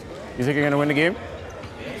 You think you're gonna win the game?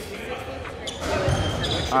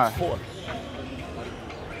 All right. 4.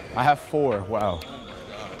 I have 4. Wow.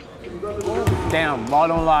 Damn, ball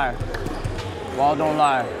don't lie.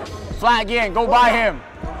 Fly again, go by him.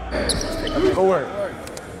 Go work.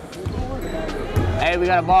 Hey, we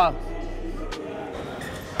got a ball.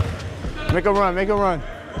 Make a run.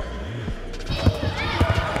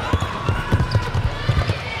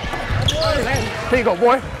 Here you go,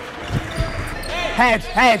 boy. Hedge.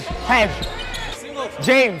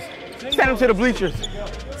 James, send him to the bleachers.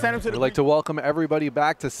 Send him to We'd like to welcome everybody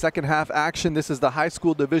back to second half action. This is the high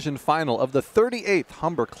school division final of the 38th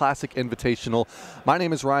Humber Classic Invitational. My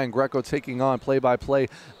name is Ryan Greco, taking on play-by-play,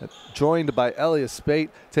 joined by Elias Spate,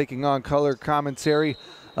 taking on color commentary.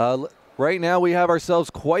 Right now we have ourselves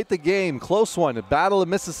quite the game. Close one. A battle of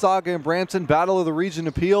Mississauga and Brampton, battle of the region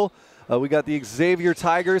appeal. We got the Xavier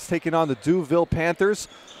Tigers taking on the Deauville Panthers.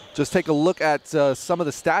 Just take a look at some of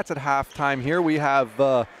the stats at halftime here. We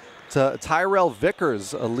have Tyrell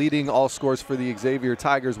Vickers leading all scores for the Xavier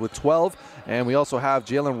Tigers with 12. And we also have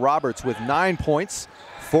Jalen Roberts with 9 points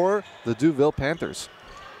for the Deauville Panthers.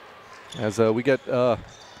 As we get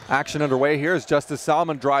action underway here as Justice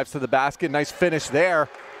Salmon drives to the basket. Nice finish there.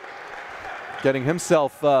 Getting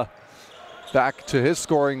himself back to his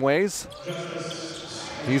scoring ways.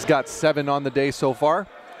 He's got 7 on the day so far.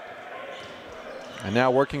 And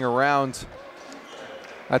now working around,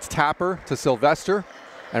 that's Tapper to Sylvester.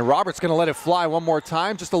 And Roberts going to let it fly one more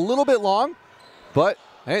time, just a little bit long. But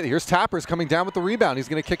hey, here's Tappers coming down with the rebound. He's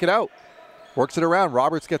going to kick it out. Works it around.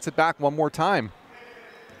 Roberts gets it back one more time.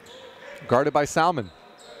 Guarded by Salmon.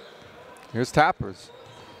 Here's Tappers.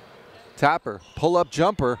 Tapper, pull-up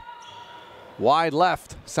jumper. Wide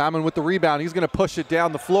left. Salmon with the rebound. He's going to push it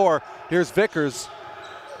down the floor. Here's Vickers.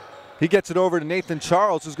 He gets it over to Nathan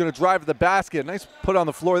Charles, who's going to drive to the basket. Nice put on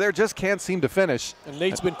the floor there. Just can't seem to finish. And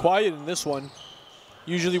Nate's been quiet in this one.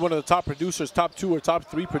 Usually one of the top producers, top 2 or top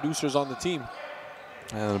 3 producers on the team.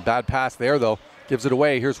 And a bad pass there, though. Gives it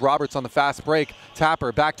away. Here's Roberts on the fast break.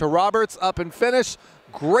 Tapper back to Roberts. Up and finish.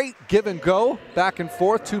 Great give and go. Back and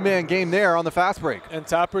forth. 2-man game there on the fast break. And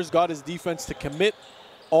Tapper's got his defense to commit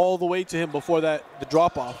all the way to him before the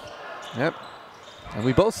drop-off. Yep. And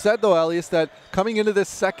we both said, though, Elias, that coming into this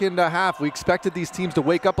second half, we expected these teams to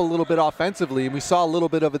wake up a little bit offensively, and we saw a little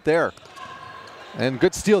bit of it there. And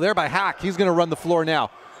good steal there by Hack. He's going to run the floor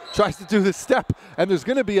now. Tries to do the step, and there's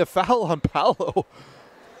going to be a foul on Paolo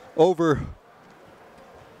over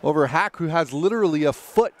Hack, who has literally a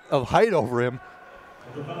foot of height over him.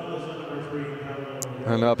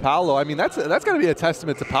 And Paolo, I mean, that's got to be a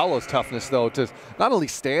testament to Paolo's toughness, though, to not only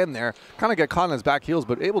stand there, kind of get caught on his back heels,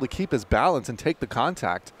 but able to keep his balance and take the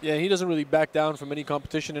contact. Yeah, he doesn't really back down from any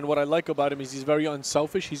competition, and what I like about him is he's very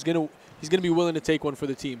unselfish. He's gonna be willing to take one for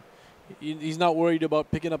the team. He's not worried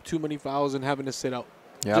about picking up too many fouls and having to sit out.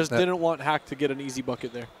 Yep, Just didn't want Hack to get an easy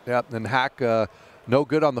bucket there. Yeah, and Hack, no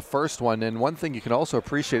good on the first one. And one thing you can also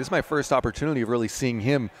appreciate, this is my first opportunity of really seeing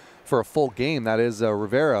him for a full game, that is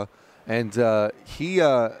Rivera. And he,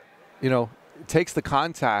 takes the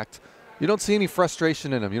contact. You don't see any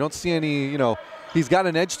frustration in him. You don't see any, he's got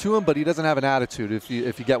an edge to him, but he doesn't have an attitude, if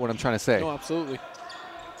you get what I'm trying to say. No, absolutely.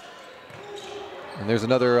 And there's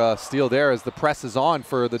another steal there as the press is on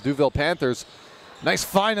for the Deauville Panthers. Nice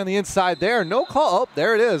find on the inside there. No call. Oh,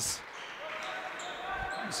 there it is.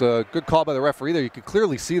 It's a good call by the referee there. You could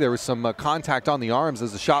clearly see there was some contact on the arms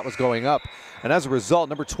as the shot was going up. And as a result,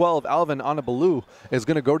 number 12, Alvin Anabalu, is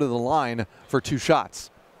going to go to the line for 2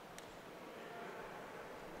 shots.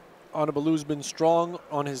 Anabalu's been strong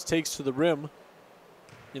on his takes to the rim.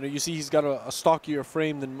 You see he's got a stockier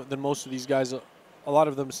frame than most of these guys. A lot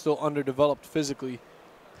of them still underdeveloped physically.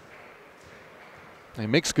 He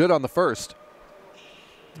makes good on the first.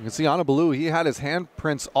 You can see Anabalu, he had his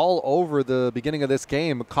handprints all over the beginning of this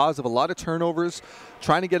game because of a lot of turnovers,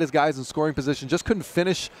 trying to get his guys in scoring position. Just couldn't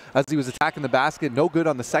finish as he was attacking the basket. No good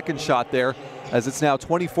on the second shot there, as it's now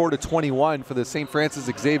 24-21 for the St. Francis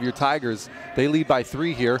Xavier Tigers. They lead by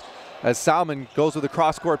 3 here as Salmon goes with a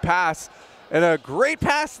cross-court pass. And a great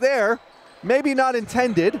pass there. Maybe not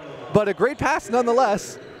intended, but a great pass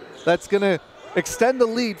nonetheless. That's going to extend the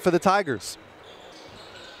lead for the Tigers.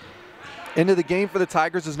 Into the game for the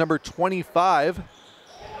Tigers is number 25,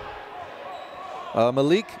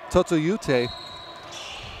 Malik Totoyute,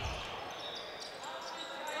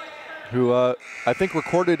 who I think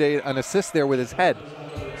recorded an assist there with his head.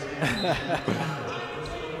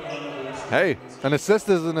 Hey, an assist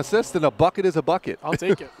is an assist and a bucket is a bucket. I'll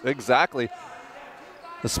take it. Exactly.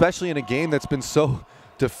 Especially in a game that's been so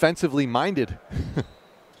defensively minded.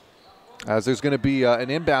 As there's going to be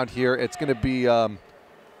an inbound here. It's going to be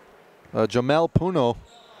Jamel Puno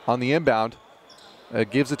on the inbound.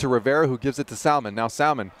 Gives it to Rivera, who gives it to Salmon. Now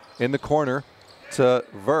Salmon in the corner to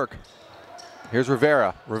Verk. Here's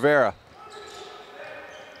Rivera. Rivera.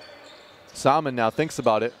 Salmon now thinks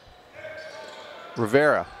about it.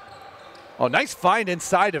 Rivera. Oh, nice find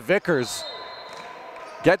inside of Vickers.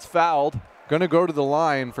 Gets fouled. Going to go to the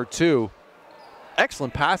line for 2.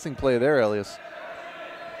 Excellent passing play there, Elias.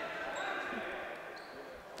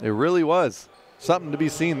 It really was. Something to be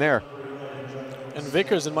seen there. And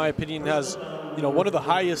Vickers, in my opinion, has one of the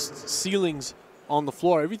highest ceilings on the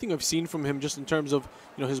floor. Everything I've seen from him, just in terms of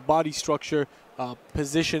his body structure,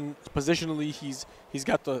 positionally, he's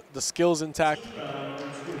got the skills intact.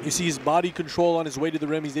 You see his body control on his way to the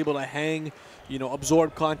rim. He's able to hang,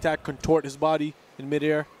 absorb contact, contort his body in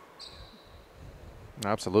midair.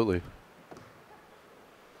 Absolutely.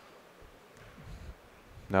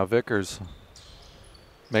 Now Vickers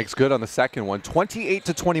makes good on the second one.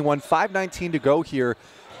 28-21, 5:19 to go here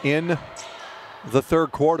in the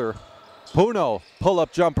third quarter. Puno,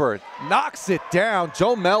 pull-up jumper, knocks it down.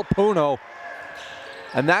 Jomel Puno.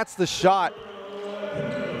 And that's the shot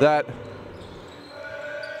that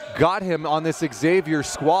got him on this Xavier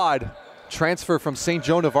squad. Transfer from St.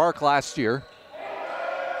 Joan of Arc last year.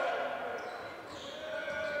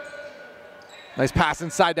 Nice pass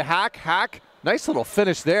inside to Hack. Hack, nice little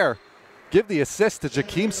finish there. Give the assist to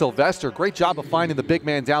Jakeem Sylvester. Great job of finding the big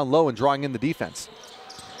man down low and drawing in the defense.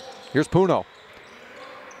 Here's Puno.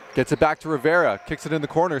 Gets it back to Rivera. Kicks it in the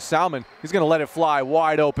corner. Salmon, he's going to let it fly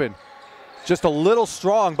wide open. Just a little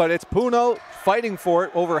strong, but it's Puno fighting for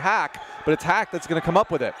it over Hack. But it's Hack that's going to come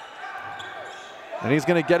up with it. And he's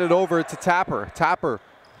going to get it over to Tapper. Tapper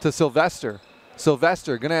to Sylvester.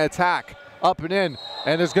 Sylvester going to attack. Up and in.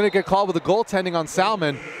 And is going to get called with a goaltending on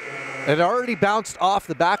Salmon. It already bounced off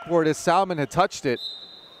the backboard as Salmon had touched it.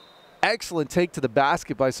 Excellent take to the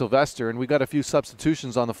basket by Sylvester, and we got a few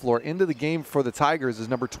substitutions on the floor. Into the game for the Tigers is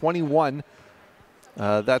number 21.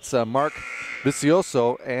 That's Mark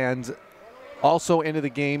Vicioso, and also into the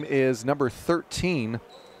game is number 13,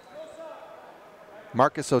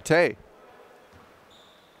 Marcus Ote.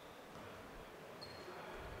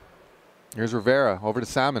 Here's Rivera over to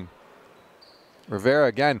Salmon. Rivera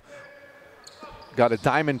again. Got a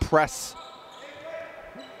diamond press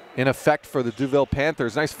in effect for the Deauville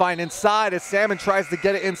Panthers. Nice find inside as Salmon tries to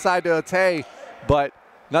get it inside to Ote, but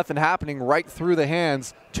nothing happening, right through the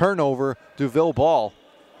hands. Turnover, Deauville ball.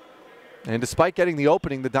 And despite getting the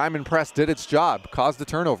opening, the diamond press did its job, caused the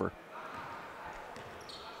turnover.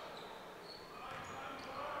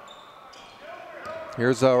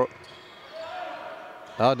 Here's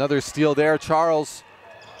another steal there. Charles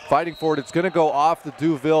fighting for it. It's going to go off the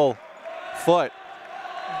Deauville foot.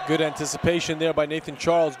 Good anticipation there by Nathan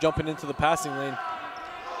Charles, jumping into the passing lane.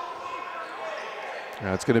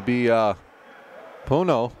 Now it's going to be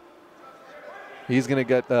Puno. He's going to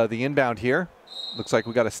get the inbound here. Looks like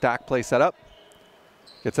we got a stack play set up.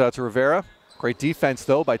 Gets it out to Rivera. Great defense,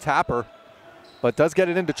 though, by Tapper. But does get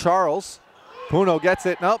it into Charles. Puno gets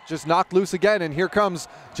it. Nope, just knocked loose again. And here comes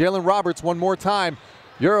Jalen Roberts one more time.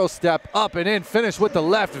 Euro step up and in, finish with the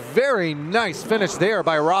left. Very nice finish there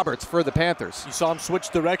by Roberts for the Panthers. You saw him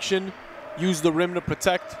switch direction, use the rim to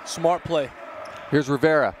protect. Smart play. Here's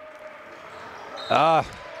Rivera.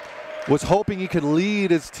 Was hoping he could lead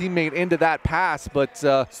his teammate into that pass, but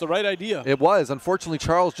it's the right idea. It was. Unfortunately,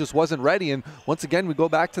 Charles just wasn't ready. And once again, we go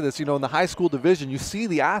back to this, in the high school division, you see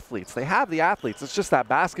the athletes. They have the athletes. It's just that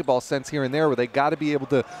basketball sense here and there where they got to be able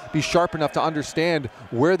to be sharp enough to understand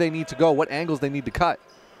where they need to go, what angles they need to cut.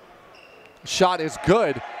 Shot is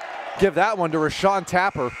good. Give that one to Rashawn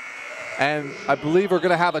Tapper. And I believe we're going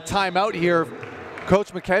to have a timeout here. Coach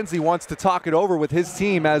McKenzie wants to talk it over with his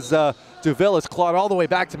team as Deauville has clawed all the way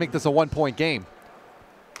back to make this a one-point game.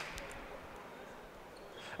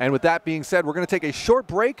 And with that being said, we're going to take a short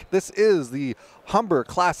break. This is the Humber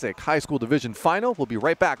Classic High School Division Final. We'll be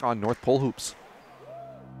right back on North Pole Hoops.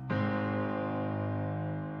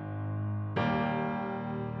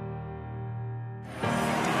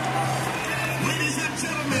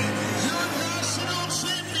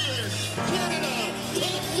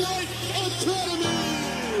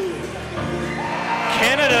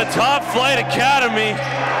 Canada Top Flight Academy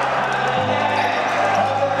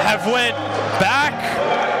have went back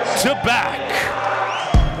to back.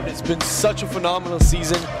 It's been such a phenomenal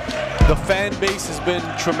season. The fan base has been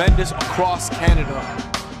tremendous across Canada.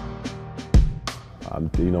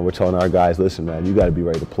 We're telling our guys, listen, man, you got to be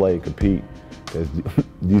ready to play and compete because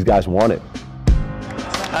these guys want it.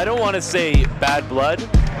 I don't want to say bad blood,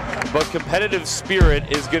 but competitive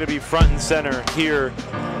spirit is going to be front and center here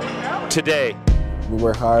today. We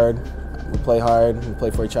work hard, we play hard, we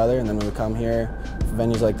play for each other, and then when we come here, for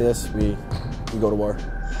venues like this, we go to war.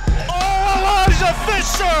 Oh, Elijah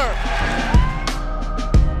Fisher!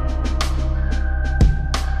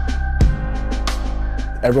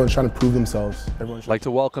 Everyone's trying to prove themselves. I'd like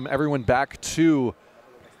to welcome everyone back to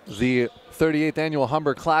the 38th Annual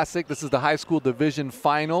Humber Classic. This is the high school division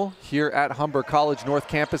final here at Humber College North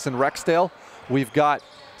Campus in Rexdale. We've got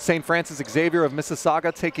St. Francis Xavier of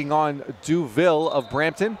Mississauga taking on Deauville of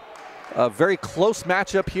Brampton. A very close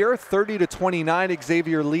matchup here, 30-29,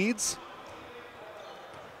 Xavier leads.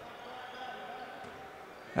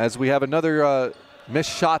 As we have another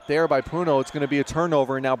missed shot there by Puno, it's going to be a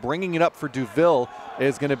turnover. And now bringing it up for Deauville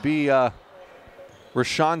is going to be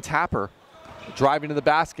Rashawn Tapper, driving to the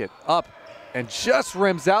basket, up and just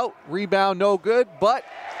rims out. Rebound no good, but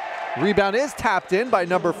rebound is tapped in by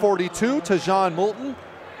number 42, Tajon Moulton.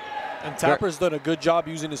 And Tapper's done a good job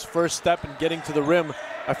using his first step and getting to the rim.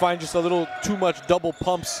 I find just a little too much double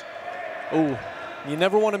pumps. Oh, you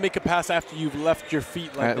never want to make a pass after you've left your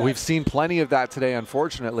feet like that. We've seen plenty of that today,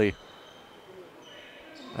 unfortunately.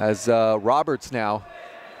 As Roberts now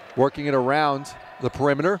working it around the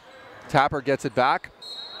perimeter. Tapper gets it back,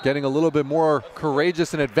 getting a little bit more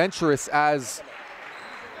courageous and adventurous as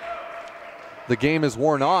the game is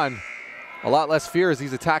worn on. A lot less fear as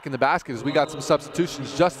he's attacking the basket as we got some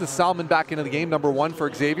substitutions. Justice Salmon back into the game, number 1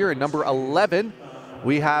 for Xavier, and number 11,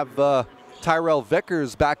 we have Tyrell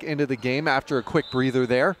Vickers back into the game after a quick breather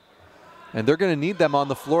there. And they're going to need them on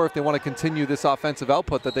the floor if they want to continue this offensive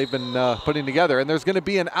output that they've been putting together. And there's going to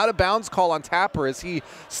be an out-of-bounds call on Tapper as he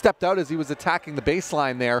stepped out as he was attacking the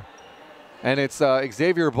baseline there. And it's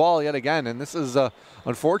Xavier ball yet again. And this is,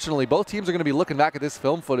 unfortunately, both teams are going to be looking back at this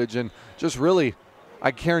film footage and just really, I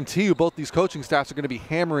guarantee you, both these coaching staffs are going to be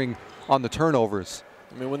hammering on the turnovers.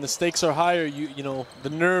 I mean, when the stakes are higher, you know, the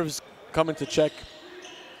nerves come into check.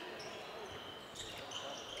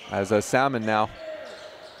 As Salmon now.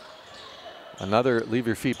 Another leave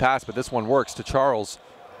your feet pass, but this one works to Charles.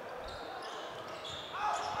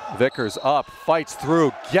 Vickers up, fights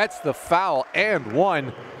through, gets the foul and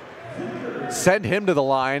one. Send him to the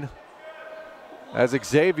line as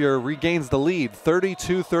Xavier regains the lead,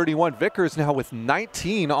 32-31. Vickers now with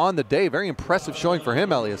 19 on the day. Very impressive showing for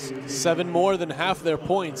him, Elias. 7 more than half their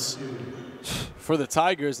points for the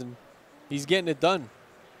Tigers, and he's getting it done.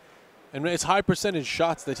 And it's high percentage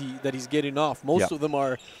shots that he's getting off. Most of them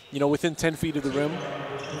are, you know, within 10 feet of the rim.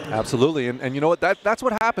 Absolutely, and you know what? That's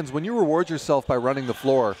what happens when you reward yourself by running the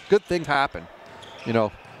floor. Good things happen, you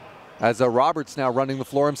know. As Roberts now running the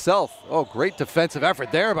floor himself. Oh, great defensive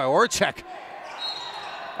effort there by Orchek.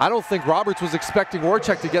 I don't think Roberts was expecting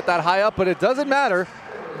Orchek to get that high up, but it doesn't matter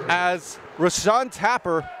as Rashawn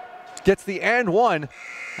Tapper gets the and one.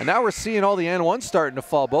 And now we're seeing all the and ones starting to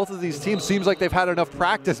fall. Both of these teams seems like they've had enough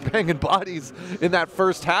practice banging bodies in that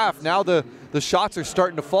first half. Now the shots are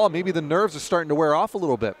starting to fall. Maybe the nerves are starting to wear off a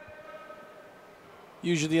little bit.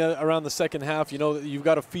 Usually around the second half, you know, you've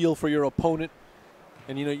got a feel for your opponent.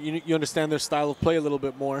 And, you know, you understand their style of play a little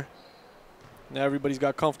bit more. Now everybody's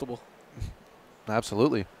got comfortable.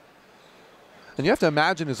 Absolutely. And you have to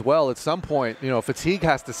imagine as well at some point, you know, fatigue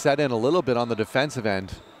has to set in a little bit on the defensive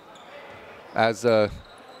end as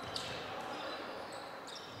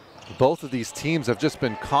both of these teams have just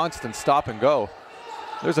been constant stop and go.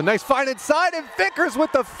 There's a nice find inside, and Vickers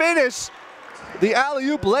with the finish. The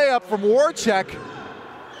alley-oop layup from Warchek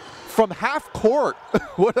from half court.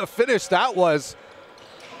 What a finish that was.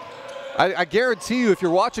 I guarantee you, if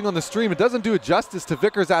you're watching on the stream, it doesn't do it justice to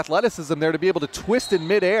Vickers' athleticism there to be able to twist in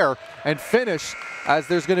midair and finish, as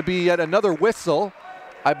there's going to be yet another whistle.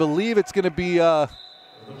 I believe it's going to be the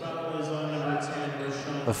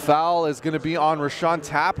foul is going to be on Rashawn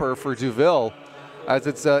Tapper for Deauville, as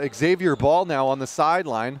it's Xavier ball now on the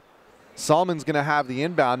sideline. Salmon's going to have the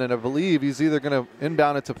inbound, and I believe he's either going to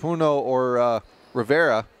inbound it to Puno or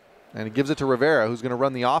Rivera, and he gives it to Rivera, who's going to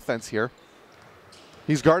run the offense here.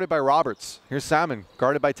 He's guarded by Roberts. Here's Salmon,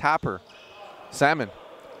 guarded by Tapper. Salmon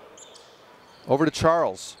over to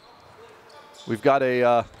Charles. We've got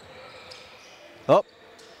a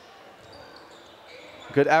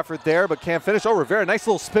good effort there, but can't finish. Oh, Rivera, nice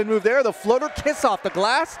little spin move there. The floater, kiss off the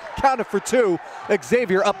glass, counted for 2.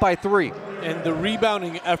 Xavier up by 3. And the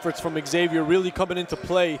rebounding efforts from Xavier really coming into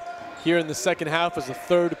play here in the second half as the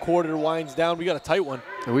third quarter winds down. We got a tight one.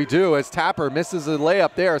 We do, as Tapper misses a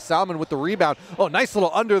layup there. Salmon with the rebound. Oh, nice little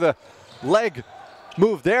under the leg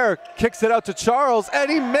move there. Kicks it out to Charles, and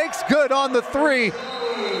he makes good on the 3.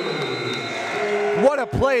 What a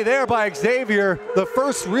play there by Xavier. The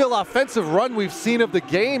first real offensive run we've seen of the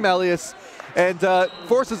game, Elias, and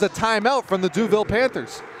forces a timeout from the Deauville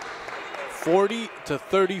Panthers.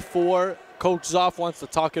 40-34. Coach Zoff wants to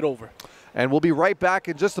talk it over. And we'll be right back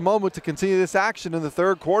in just a moment to continue this action in the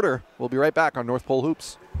third quarter. We'll be right back on North Pole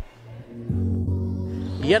Hoops.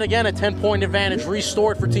 Yet again, a 10-point advantage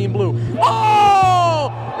restored for Team Blue.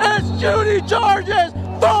 Oh! It's Judy Charges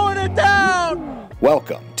throwing it down!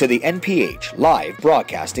 Welcome to the NPH live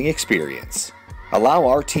broadcasting experience. Allow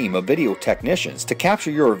our team of video technicians to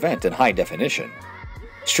capture your event in high definition.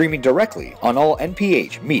 Streaming directly on all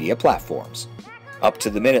NPH media platforms.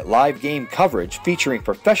 Up-to-the-minute live game coverage featuring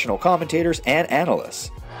professional commentators and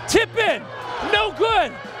analysts. Tip in! No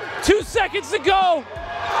good! 2 seconds to go!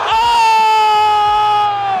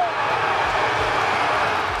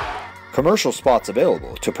 Commercial spots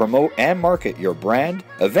available to promote and market your brand,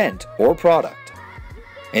 event, or product.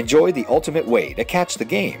 Enjoy the ultimate way to catch the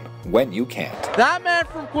game when you can't. That man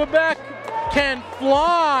from Quebec can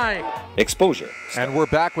fly. Exposure. And we're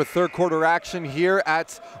back with third quarter action here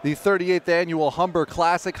at the 38th Annual Humber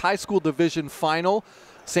Classic High School Division Final.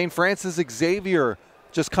 St. Francis Xavier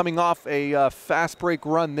just coming off a fast break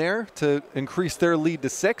run there to increase their lead to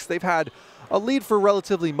 6. They've had a lead for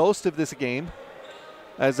relatively most of this game,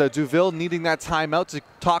 as Duville needing that timeout to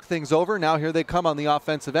talk things over. Now here they come on the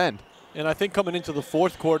offensive end. And I think coming into the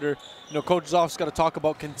fourth quarter, Coach Zoff's got to talk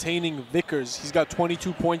about containing Vickers. He's got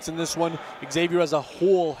 22 points in this one. Xavier as a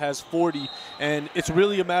whole has 40. And it's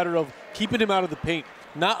really a matter of keeping him out of the paint,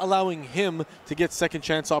 not allowing him to get second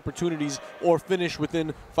chance opportunities or finish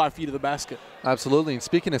within 5 feet of the basket. Absolutely. And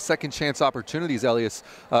speaking of second chance opportunities, Elias,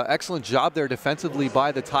 excellent job there defensively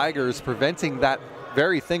by the Tigers, preventing that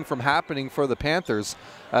very thing from happening for the Panthers,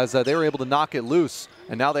 as they were able to knock it loose.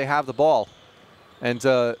 And now they have the ball. And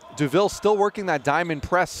Duville still working that diamond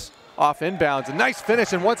press off inbounds. A nice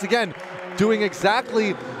finish, and once again, doing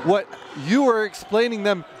exactly what you were explaining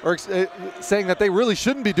them, or saying that they really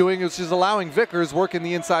shouldn't be doing, is just allowing Vickers work in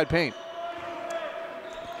the inside paint.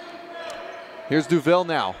 Here's Duville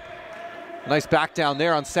now. Nice back down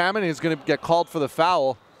there on Salmon. He's going to get called for the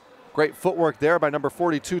foul. Great footwork there by number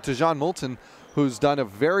 42, Tejan Moulton, who's done a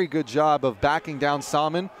very good job of backing down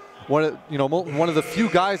Salmon. Moulton, one of the few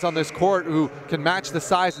guys on this court who can match the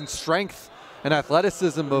size and strength and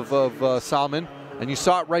athleticism of Salmon, and you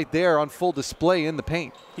saw it right there on full display in the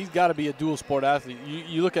paint. He's got to be a dual sport athlete.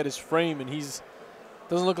 You look at his frame, and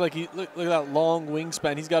doesn't look like look at that long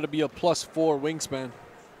wingspan. He's got to be a +4 wingspan.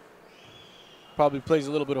 Probably plays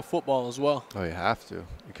a little bit of football as well. Oh, you have to.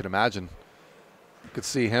 You could imagine. You could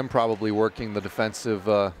see him probably working the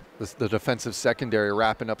defensive secondary,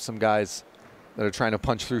 wrapping up some guys that are trying to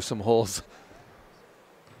punch through some holes.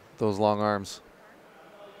 Those long arms.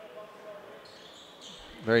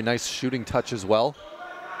 Very nice shooting touch as well.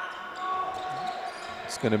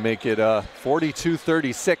 It's going to make it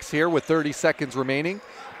 42-36 here with 30 seconds remaining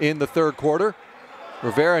in the third quarter.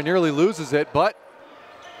 Rivera nearly loses it, but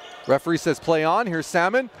referee says play on. Here's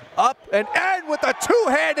Salmon up and in with a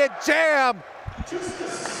two-handed jam.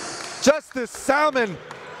 Justice Salmon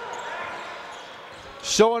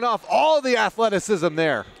showing off all the athleticism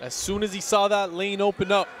there. As soon as he saw that lane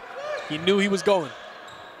open up, he knew he was going.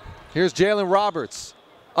 Here's Jalen Roberts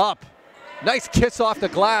up. Nice kiss off the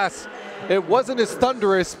glass. It wasn't as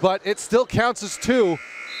thunderous, but it still counts as 2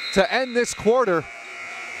 to end this quarter.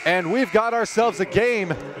 And we've got ourselves a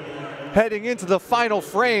game heading into the final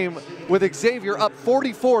frame with Xavier up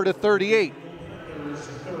 44-38.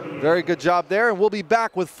 Very good job there, and we'll be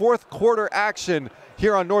back with fourth quarter action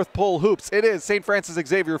here on North Pole Hoops. It is St. Francis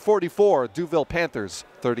Xavier 44, Duville Panthers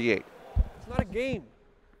 38. It's not a game.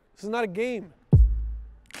 This is not a game.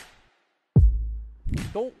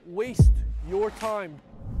 Don't waste your time.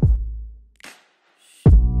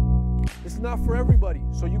 This is not for everybody,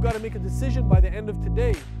 so you got to make a decision by the end of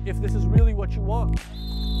today if this is really what you want.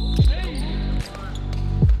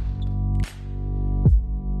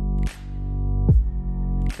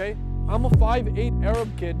 Okay, I'm a 5'8"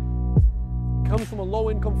 Arab kid, comes from a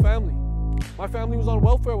low-income family. My family was on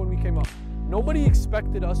welfare when we came up. Nobody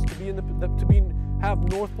expected us to be have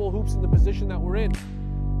North Pole Hoops in the position that we're in.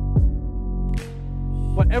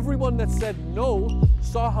 But everyone that said no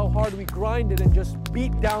saw how hard we grinded and just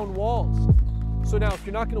beat down walls. So now, if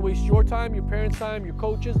you're not going to waste your time, your parents' time, your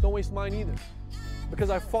coaches, don't waste mine either. Because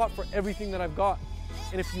I fought for everything that I've got.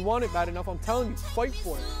 And if you want it bad enough, I'm telling you, fight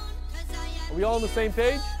for it. Are we all on the same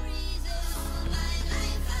page?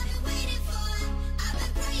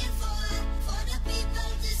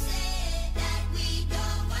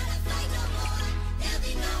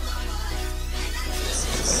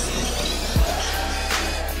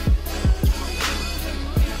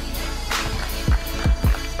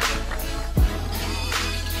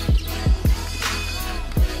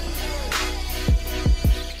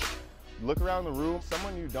 Look around the room,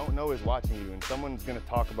 someone you don't know is watching you, and someone's gonna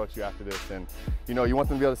talk about you after this, and you want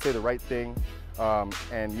them to be able to say the right thing, and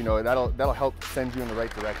that'll help send you in the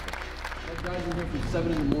right direction. Those guys are here from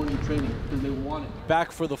 7 in the morning training because they want it.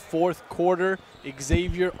 Back for the fourth quarter,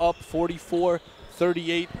 Xavier up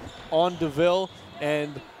 44-38 on DeVille,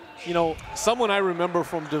 and someone I remember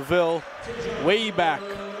from DeVille way back,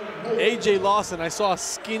 AJ Lawson. I saw a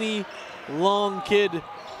skinny, long kid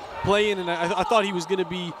playing, and I thought he was going to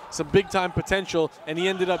be some big-time potential, and he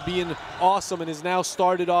ended up being awesome and has now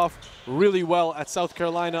started off really well at South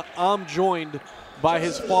Carolina. I'm joined by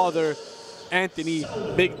his father, Anthony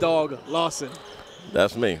Big Dog Lawson.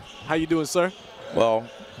 That's me. How you doing, sir? Well,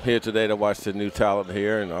 here today to watch the new talent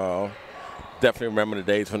here, and definitely remember the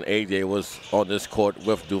days when AJ was on this court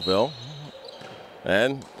with Duville,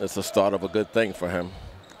 and it's the start of a good thing for him.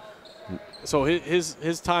 So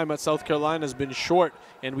his time at South Carolina has been short,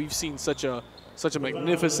 and we've seen such a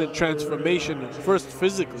magnificent transformation. First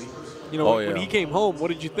physically, you know, when he came home, what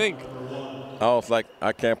did you think? I was like,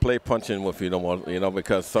 I can't play punching with you no more, you know,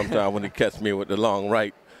 because sometimes when he catch me with the long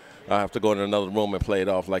right, I have to go in another room and play it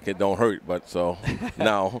off like it don't hurt. But so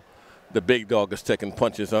now the big dog is taking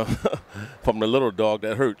punches from the little dog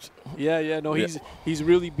that hurts. Yeah, no, he's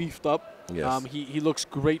really beefed up. Yes. He looks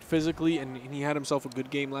great physically, and he had himself a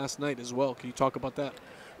good game last night as well. Can you talk about that?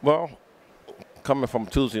 Well, coming from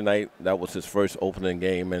Tuesday night, that was his first opening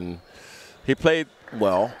game, and he played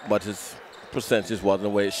well, but his percentage wasn't the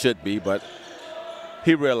way it should be. But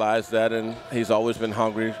he realized that, and he's always been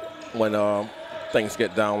hungry when things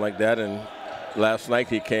get down like that. And last night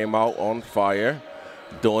he came out on fire,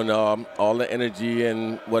 doing all the energy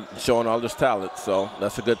and showing all his talent. So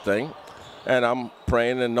that's a good thing. And I'm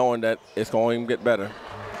praying and knowing that it's going to get better.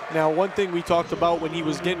 Now, one thing we talked about when he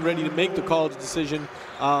was getting ready to make the college decision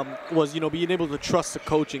was, you know, being able to trust the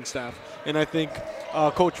coaching staff. And I think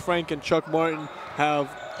Coach Frank and Chuck Martin have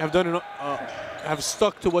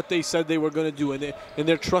stuck to what they said they were going to do, and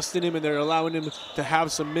they're trusting him, and they're allowing him to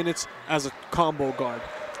have some minutes as a combo guard.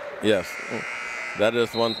 Yes, that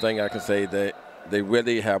is one thing I can say. They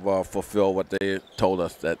really have fulfilled what they told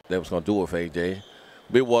us that they was going to do with AJ.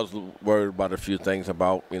 We was worried about a few things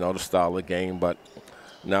about, you know, the style of the game, but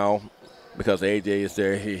now because AJ is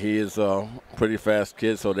there, he is a pretty fast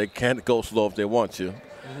kid, so they can't go slow if they want to.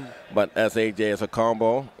 But as AJ is a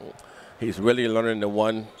combo, he's really learning the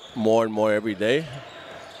one more and more every day,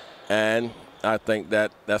 and I think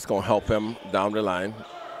that's going to help him down the line.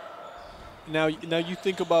 Now you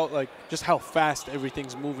think about like just how fast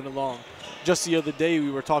everything's moving along. Just the other day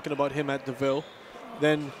we were talking about him at DeVille.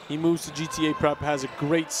 Then he moves to GTA Prep, has a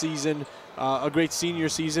great season, a great senior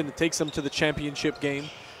season. It takes them to the championship game.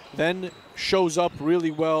 Then shows up really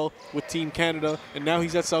well with Team Canada, and now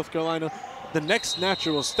he's at South Carolina. The next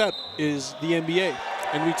natural step is the NBA,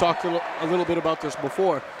 and we talked a little bit about this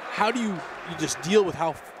before. How do you just deal with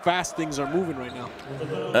how fast things are moving right now?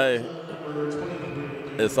 Hey,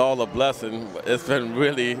 it's all a blessing. It's been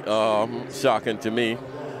really shocking to me,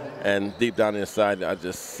 and deep down inside, I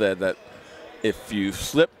just said that if you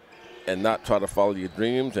slip and not try to follow your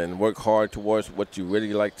dreams and work hard towards what you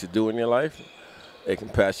really like to do in your life, it can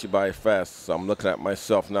pass you by fast. So I'm looking at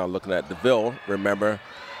myself now, looking at DeVille. Remember,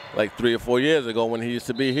 like 3 or 4 years ago when he used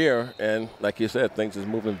to be here, and like you said, things is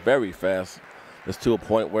moving very fast. It's to a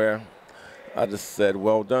point where I just said,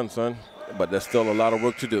 well done, son, but there's still a lot of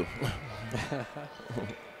work to do.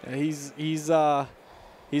 He's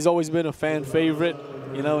always been a fan favorite,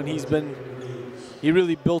 you know, and he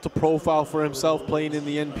really built a profile for himself playing in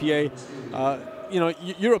the NPA. You know,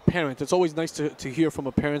 you're a parent. It's always nice to hear from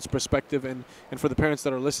a parent's perspective, and for the parents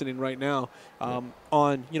that are listening right now,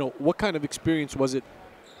 on, you know, what kind of experience was it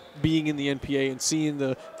being in the NPA and seeing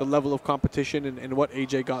the level of competition and what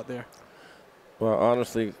AJ got there? Well,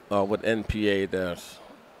 honestly, with NPA, there's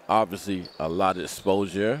obviously a lot of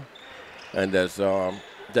exposure, and there's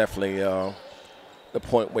definitely the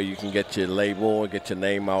point where you can get your label and get your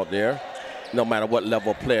name out there. No matter what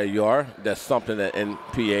level player you are, that's something that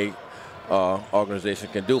NPA organization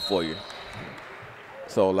can do for you.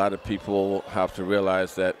 So a lot of people have to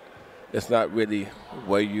realize that it's not really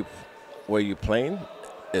where you playing,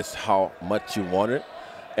 it's how much you want it,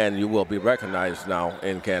 and you will be recognized now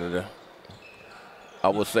in Canada. I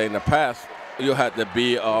would say in the past, you had to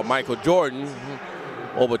be Michael Jordan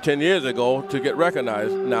over 10 years ago to get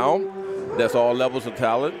recognized. Now, that's all levels of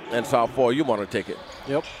talent, and so how far you want to take it.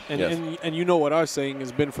 Yep, and you know what our saying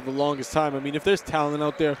has been for the longest time. I mean, if there's talent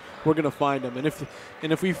out there, we're going to find them. And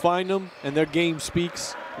if we find them and their game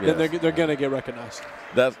speaks, then they're going to get recognized.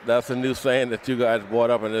 That's a new saying that you guys brought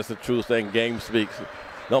up, and it's a true thing. Game speaks.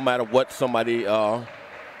 No matter what somebody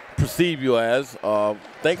perceive you as,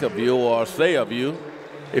 think of you, or say of you,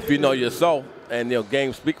 if you know yourself and your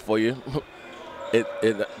game speak for you, it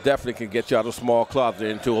definitely can get you out of a small closet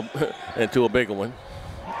into a bigger one.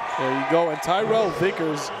 There you go. And Tyrell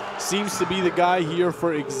Vickers seems to be the guy here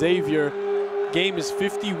for Xavier. Game is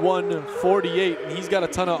 51-48, and he's got a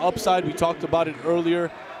ton of upside. We talked about it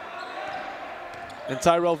earlier. And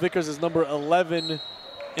Tyrell Vickers is number 11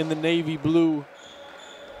 in the navy blue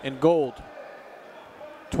and gold.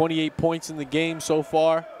 28 points in the game so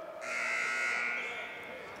far.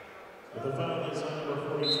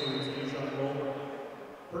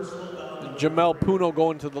 Jamel Puno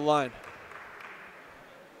going to the line.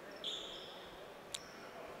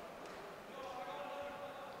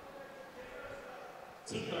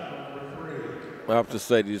 I have to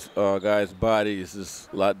say these guys' bodies is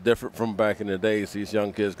a lot different from back in the days. These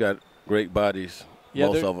young kids got great bodies, Yeah,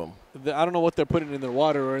 most of them. I don't know what they're putting in their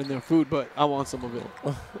water or in their food, but I want some of it.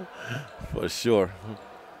 For sure.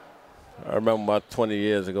 I remember about 20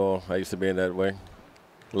 years ago, I used to be in that way.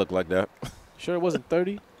 Look like that. Sure it wasn't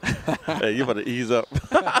 30? Hey, you better ease up.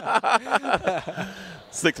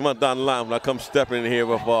 6 months down the line, when I come stepping in here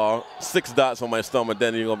with 6 dots on my stomach,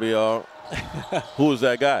 then you're going to be, who's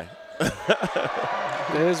that guy?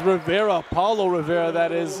 There's Rivera, Paulo Rivera,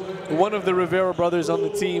 that is one of the Rivera brothers on the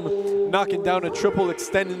team, knocking down a triple,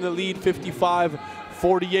 extending the lead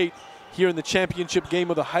 55-48 here in the championship game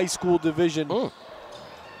of the high school division.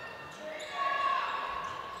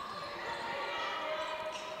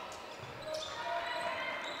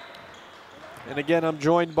 And again, I'm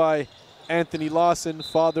joined by Anthony Lawson,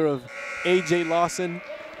 father of A.J. Lawson,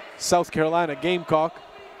 South Carolina Gamecock,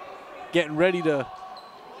 getting ready to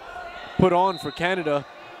put on for Canada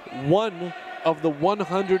one of the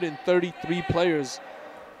 133 players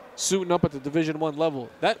suiting up at the Division I level.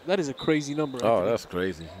 That is a crazy number. Oh, that's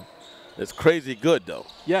crazy. It's crazy good, though.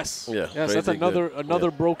 Yes. Yeah. Yes, that's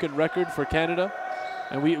another broken record for Canada,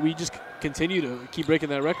 and we just continue to keep breaking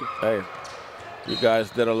that record. Hey, you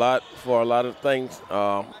guys did a lot for a lot of things,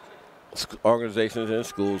 organizations and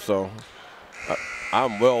schools. So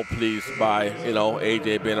I'm well pleased by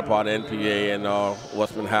AJ being a part of NPA and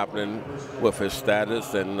what's been happening with his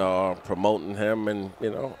status and promoting him and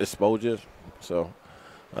exposure. So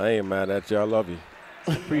I ain't mad at you. I love you.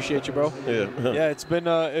 Appreciate you, bro. Yeah. Yeah, it's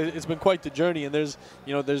been quite the journey, and there's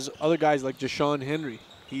other guys like Jashawn Henry.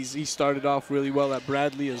 He started off really well at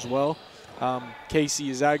Bradley as well. Casey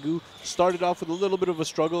Izagu started off with a little bit of a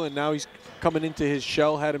struggle, and now he's coming into his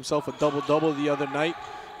shell. Had himself a double-double the other night.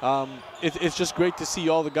 It's just great to see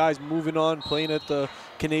all the guys moving on, playing at the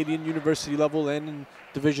Canadian university level and in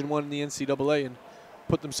Division I in the NCAA, and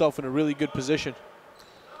put themselves in a really good position.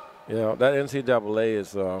 Yeah, that NCAA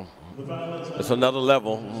is it's another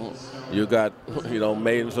level. You got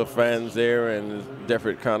millions of fans there and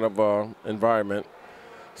different kind of environment.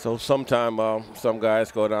 So sometimes some guys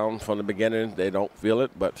go down from the beginning, they don't feel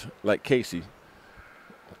it, but like Casey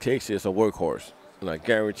is a workhorse. And I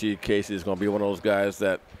guarantee Casey is going to be one of those guys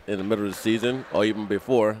that in the middle of the season or even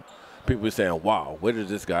before, people are saying, wow, where did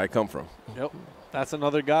this guy come from? Yep, that's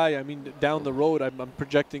another guy. I mean, down the road, I'm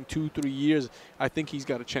projecting 2-3 years. I think he's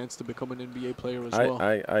got a chance to become an NBA player as well.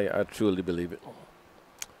 I truly believe it.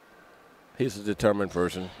 He's a determined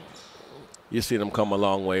person. You've seen him come a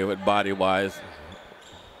long way with body-wise.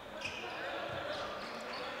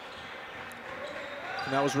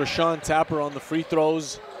 And that was Rashawn Tapper on the free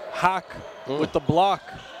throws. Hack with the block.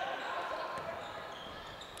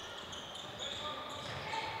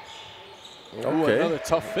 Okay. Ooh, another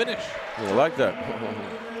tough finish. I like that.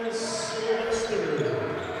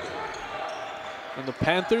 And the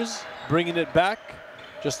Panthers bringing it back.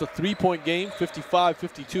 Just a 3-point game,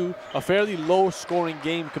 55-52. A fairly low-scoring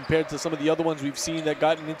game compared to some of the other ones we've seen that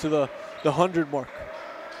gotten into the 100 mark.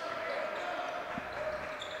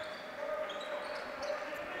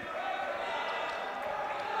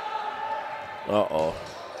 Uh-oh.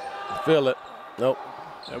 Feel it. Nope.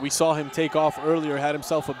 Yeah, we saw him take off earlier, had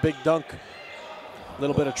himself a big dunk. A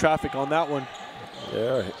little bit of traffic on that one.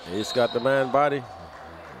 Yeah, he's got the man body.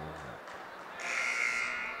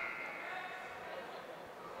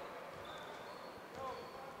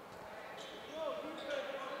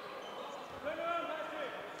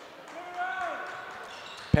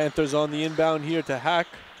 Panthers on the inbound here to Hack.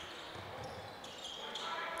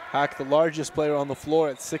 Hack, the largest player on the floor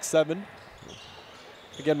at 6'7".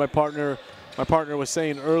 Again, my partner was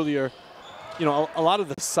saying earlier, a lot of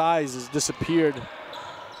the size has disappeared.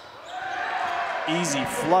 Easy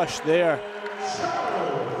flush there.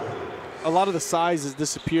 A lot of the size has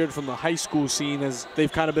disappeared from the high school scene as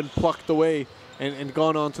they've kind of been plucked away and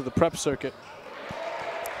gone on to the prep circuit.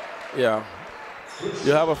 Yeah.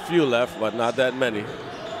 You have a few left, but not that many.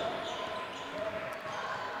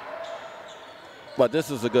 But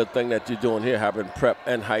this is a good thing that you're doing here, having prep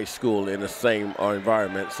and high school in the same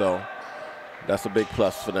environment. So that's a big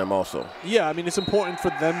plus for them also. Yeah, I mean, it's important for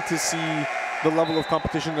them to see the level of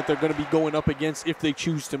competition that they're going to be going up against if they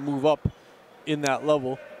choose to move up in that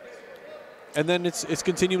level. And then it's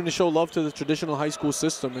continuing to show love to the traditional high school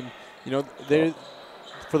system. And, they're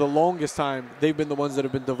for the longest time, they've been the ones that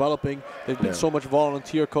have been developing. They've been so much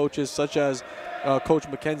volunteer coaches, such as Coach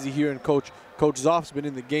McKenzie here and Coach Zoff's been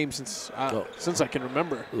in the game since I can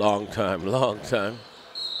remember. Long time.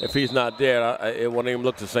 If he's not there, it wouldn't even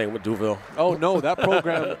look the same with Duville. Oh no, that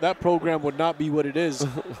program would not be what it is,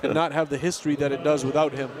 and not have the history that it does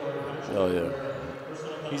without him. Oh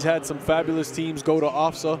yeah. He's had some fabulous teams go to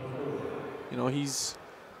OFSA. You know, he's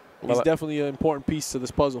definitely an important piece to this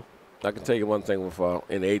puzzle. I can tell you one thing with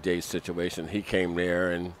in AJ's situation. He came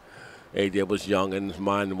there, and AJ was young, and his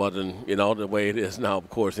mind wasn't, you know, the way it is now, of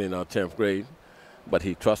course, in 10th grade. But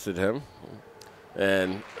he trusted him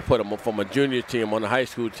and put him from a junior team on a high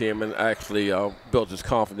school team, and actually built his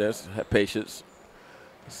confidence, had patience.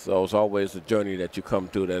 So it's always a journey that you come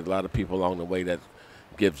through. There's a lot of people along the way that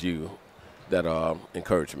gives you that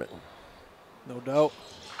encouragement. No doubt.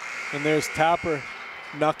 And there's Tapper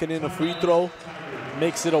knocking in a free throw.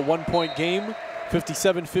 Makes it a 1-point game.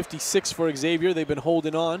 57-56 for Xavier. They've been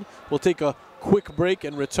holding on. We'll take a quick break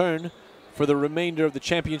and return for the remainder of the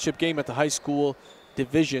championship game at the high school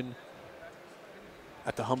division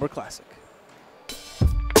at the Humber Classic.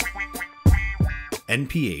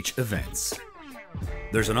 NPH events.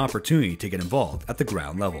 There's an opportunity to get involved at the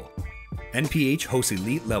ground level. NPH hosts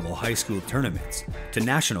elite level high school tournaments to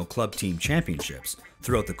national club team championships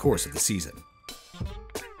throughout the course of the season.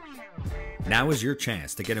 Now is your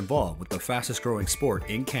chance to get involved with the fastest growing sport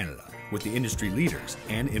in Canada with the industry leaders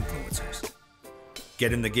and influencers.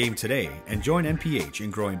 Get in the game today and join NPH in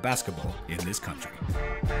growing basketball in this country.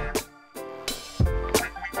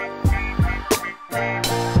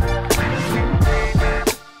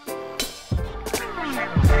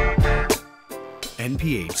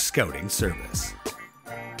 NPH Scouting Service.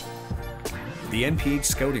 The NPH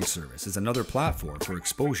Scouting Service is another platform for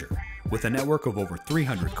exposure with a network of over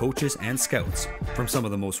 300 coaches and scouts from some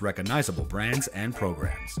of the most recognizable brands and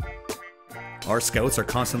programs. Our scouts are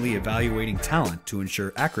constantly evaluating talent to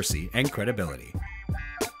ensure accuracy and credibility.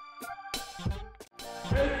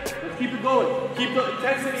 Let's keep it going. Keep the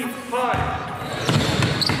intensity high.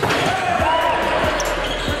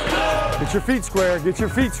 Get your feet square. Get your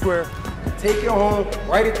feet square. Take it home,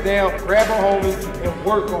 write it down, grab a homie, and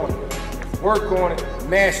work on it. Work on it,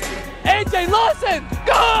 master it. AJ Lawson,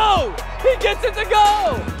 go! He gets it to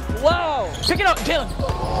go! Wow. Pick it up, Jalen.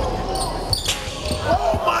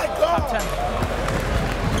 Oh my God!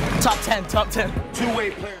 Top 10, top 10.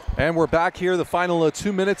 Two-way player. And we're back here, the final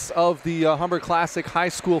 2 minutes of the Humber Classic High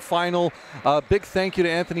School Final. Big thank you to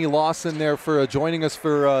Anthony Lawson there for joining us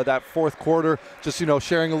for that fourth quarter. Just, you know,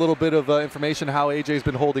 sharing a little bit of information how AJ's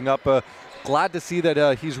been holding up. Glad to see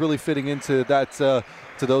that he's really fitting into that to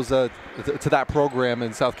that program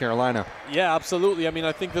in South Carolina. Yeah, absolutely. I mean,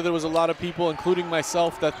 I think that there was a lot of people, including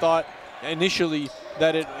myself, that thought initially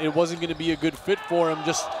that it wasn't going to be a good fit for him,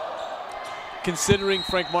 just considering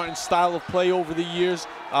Frank Martin's style of play over the years.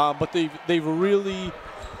 But they've really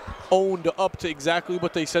owned up to exactly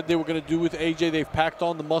what they said they were going to do with AJ. They've packed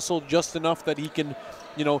on the muscle just enough that he can,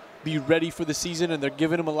 you know, be ready for the season, and they're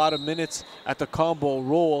giving him a lot of minutes at the combo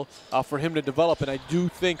role for him to develop. And I do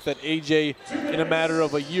think that AJ, in a matter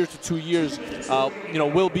of a year to 2 years, you know,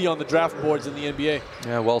 will be on the draft boards in the NBA.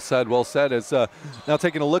 Yeah, well said, well said. It's now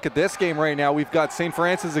taking a look at this game right now. We've got St.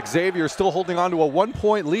 Francis Xavier still holding on to a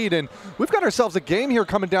 1-point lead, and we've got ourselves a game here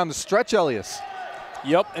coming down the stretch, Elias.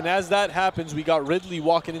 Yep, and as that happens, we got Ridley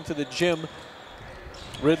walking into the gym.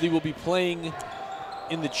 Ridley will be playing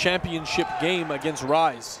in the championship game against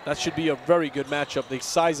Rise. That should be a very good matchup. They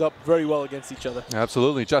size up very well against each other.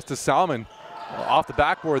 Absolutely. Justice Salmon off the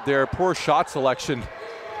backboard there. Poor shot selection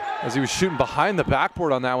as he was shooting behind the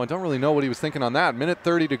backboard on that one. Don't really know what he was thinking on that. Minute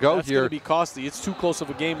 30 to go. That's here. That's going to be costly. It's too close of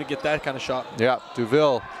a game to get that kind of shot. Yeah,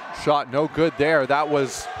 Duville shot no good there. That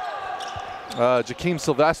was Jakeem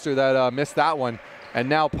Sylvester that missed that one. And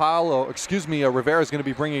now Rivera is going to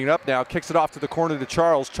be bringing it up now. Kicks it off to the corner to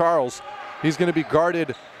Charles. Charles, he's going to be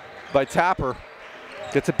guarded by Tapper.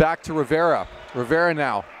 Gets it back to Rivera. Rivera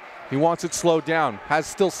now, he wants it slowed down. Has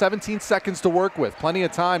still 17 seconds to work with. Plenty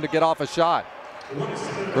of time to get off a shot.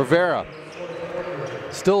 Rivera.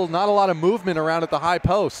 Still not a lot of movement around at the high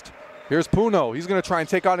post. Here's Puno. He's going to try and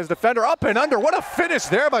take on his defender. Up and under. What a finish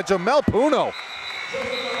there by Jamel Puno.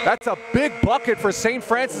 That's a big bucket for St.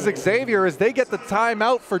 Francis Xavier as they get the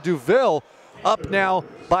timeout for Duville. Up now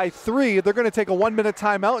by 3. They're going to take a 1-minute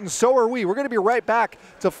timeout, and so are we. We're going to be right back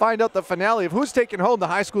to find out the finale of who's taking home the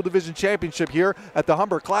high school division championship here at the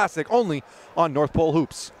Humber Classic, only on North Pole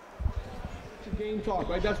Hoops. Game talk,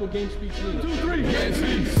 right? That's what game speech means. 2, 3, game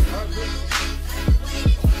speech.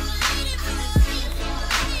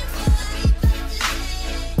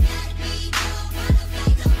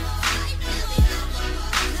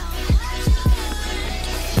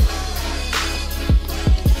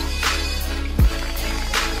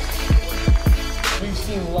 We've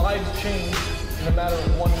seen lives change in a matter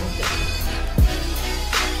of 1 weekend.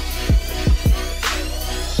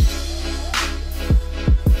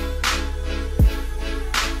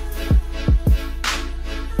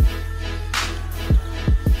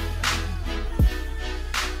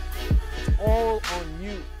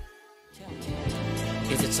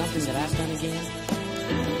 something that I've done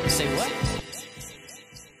again? Say what?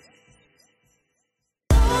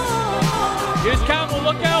 Here's Campbell,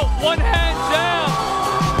 look out, one hand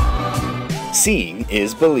down. Seeing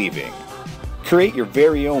is believing. Create your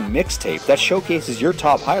very own mixtape that showcases your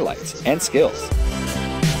top highlights and skills.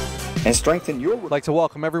 And strengthen your... I'd like to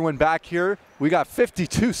welcome everyone back here. We got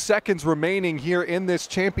 52 seconds remaining here in this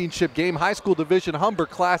championship game, high school division Humber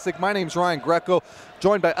Classic. My name's Ryan Greco,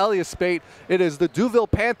 joined by Elias Spate. It is the Deauville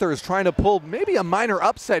Panthers trying to pull maybe a minor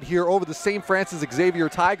upset here over the St. Francis Xavier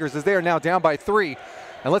Tigers as they are now down by 3.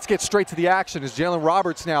 And let's get straight to the action as Jalen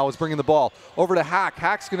Roberts now is bringing the ball over to Hack.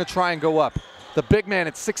 Hack's going to try and go up. The big man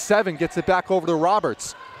at 6'7" gets it back over to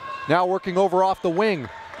Roberts. Now working over off the wing.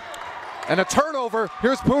 And a turnover.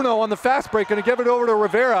 Here's Puno on the fast break, going to give it over to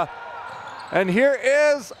Rivera. And here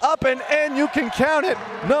is up and in, you can count it.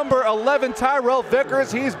 Number 11, Tyrell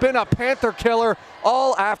Vickers. He's been a Panther killer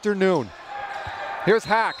all afternoon. Here's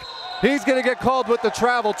Hack. He's going to get called with the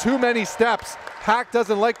travel, too many steps. Hack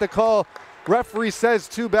doesn't like the call. Referee says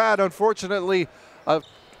too bad. Unfortunately, a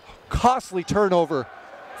costly turnover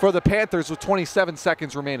for the Panthers with 27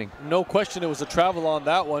 seconds remaining. No question it was a travel on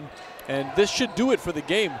that one, and this should do it for the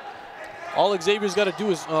game. All Xavier's got to do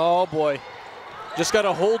is, oh boy, just got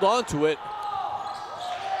to hold on to it.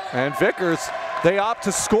 And Vickers, they opt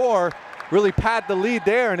to score, really pad the lead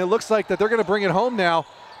there, and it looks like that they're going to bring it home now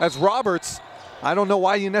as Roberts. I don't know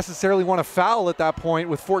why you necessarily want to foul at that point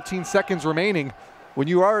with 14 seconds remaining when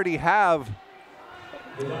you already have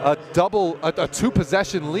a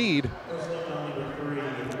two-possession lead.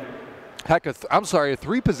 Heck, a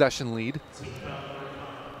 3-possession lead.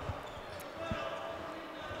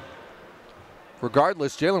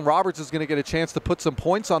 Regardless, Jalen Roberts is going to get a chance to put some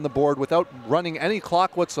points on the board without running any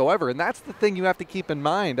clock whatsoever, and that's the thing you have to keep in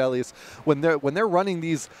mind, Elias, when they're running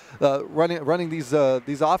these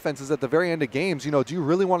these offenses at the very end of games. You know, do you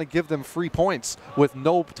really want to give them free points with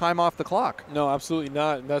no time off the clock? No, absolutely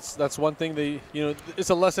not. That's one thing it's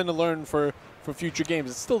a lesson to learn for future games.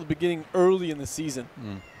 It's still the beginning, early in the season.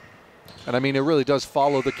 And I mean, it really does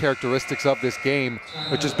follow the characteristics of this game,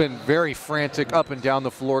 which has been very frantic, up and down the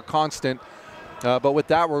floor, constant. But with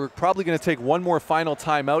that, we're probably going to take one more final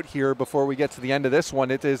timeout here before we get to the end of this one.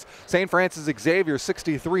 It is St. Francis Xavier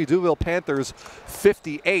 63, Deauville Panthers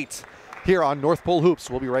 58 here on North Pole Hoops.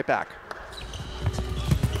 We'll be right back.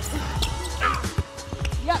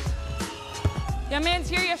 Yep. Yeah, man's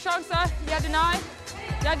here. Yeah, strong side. Yeah, deny.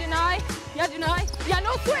 Yeah, deny. Yeah, deny. Yeah,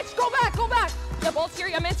 no switch. Go back. Go back. Yeah, ball's here.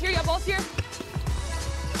 Yeah, man's here. Yeah, ball's here.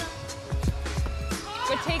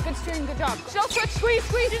 Good take. Good stream. Good job. Shell switch. Squeeze.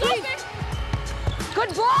 Squeeze. Squeeze.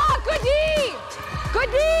 Good block, good D! Good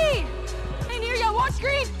D! In here, yeah, watch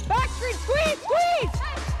screen, back screen, squeeze, squeeze!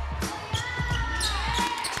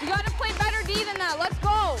 You gotta play better D than that, let's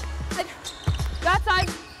go! That side,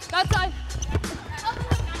 that side.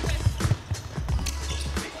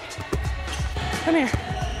 Come here.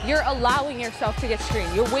 You're allowing yourself to get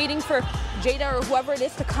screened. You're waiting for Jada or whoever it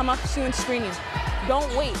is to come up to you and screen you. Don't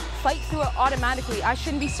wait, fight through it automatically. I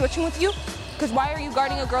shouldn't be switching with you, because why are you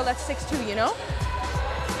guarding a girl that's 6'2", you know?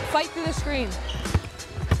 Fight through the screen.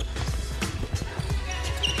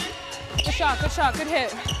 Good shot, good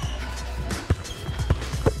hit. Good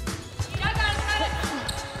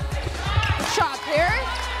shot, Paris.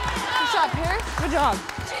 Good shot, Paris. Good job.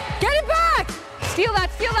 Get it back! Steal that,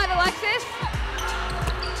 Alexis.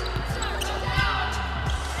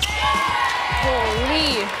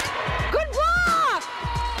 Holy. Good block!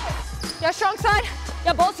 Yeah, strong side.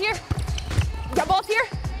 Yeah, ball's here. Yeah, ball's here.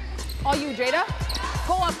 All you, Jada.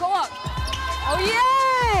 Go up, go up. Oh,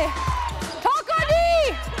 yeah! Talk on D!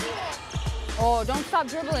 Oh, don't stop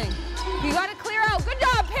dribbling. You gotta clear out. Good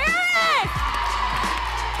job, Paris!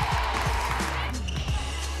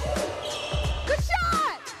 Good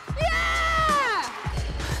shot! Yeah!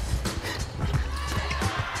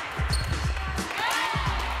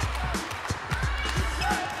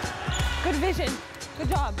 Good vision. Good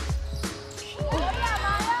job.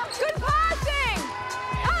 Good passing!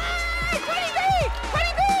 Hey, 20B!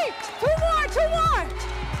 20B! Two more!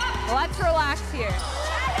 Let's relax here.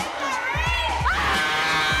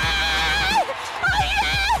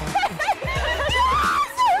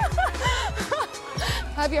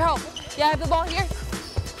 Have your help. Yeah, have the ball here.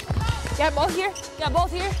 Yeah, ball here. Yeah, ball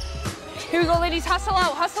here. Here we go, ladies. Hustle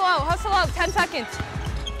out, hustle out, hustle out. 10 seconds.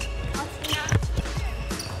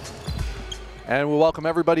 And we'll welcome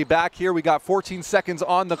everybody back here. We got 14 seconds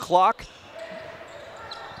on the clock.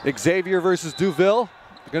 Xavier versus Deauville.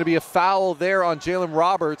 Going to be a foul there on Jalen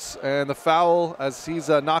Roberts, and the foul as he's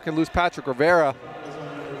knocking loose Patrick Rivera.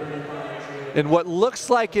 And what looks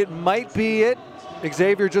like it might be it,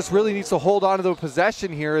 Xavier just really needs to hold on to the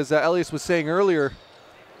possession here, as Elias was saying earlier.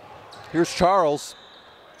 Here's Charles.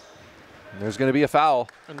 And there's going to be a foul.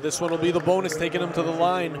 And this one will be the bonus, taking him to the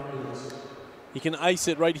line. He can ice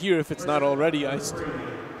it right here if it's not already iced.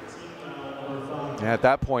 Yeah, at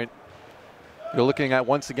that point, you're looking at,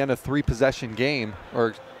 once again, a 3-possession game.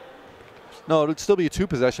 Or, no, it would still be a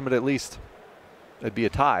 2-possession, but at least it'd be a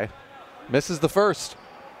tie. Misses the first.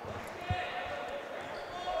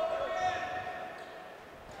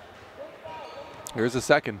 Here's the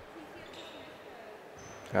second.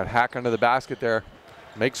 Got Hack under the basket there.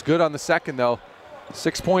 Makes good on the second, though.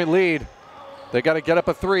 6-point lead. They got to get up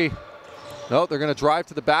a 3. Nope, they're going to drive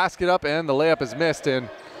to the basket up, and the layup is missed, and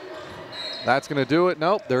that's going to do it.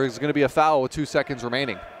 Nope, there is going to be a foul with 2 seconds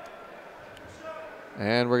remaining.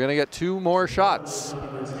 And we're going to get 2 more shots.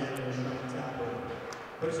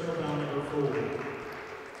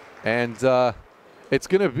 And it's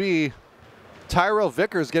going to be Tyrell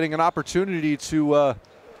Vickers getting an opportunity to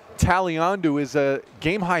tally on to his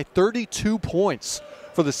game-high 32 points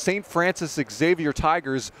for the St. Francis Xavier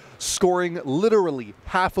Tigers, scoring literally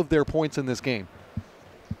half of their points in this game.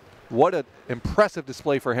 What an impressive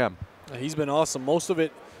display for him. He's been awesome. Most of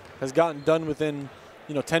it has gotten done within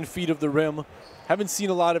 10 feet of the rim. Haven't seen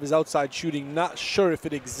a lot of his outside shooting. Not sure if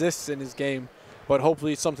it exists in his game, but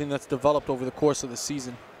hopefully it's something that's developed over the course of the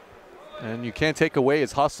season. And you can't take away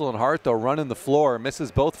his hustle and heart, though, running the floor.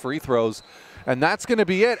 Misses both free throws. And that's going to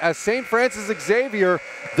be it. As St. Francis Xavier,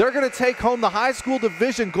 they're going to take home the high school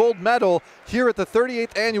division gold medal here at the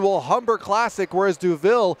 38th annual Humber Classic, whereas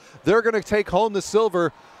Deauville, they're going to take home the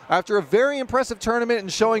silver after a very impressive tournament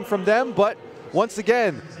and showing from them. But once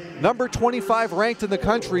again, number 25 ranked in the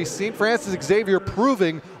country, St. Francis Xavier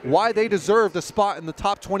proving why they deserved a spot in the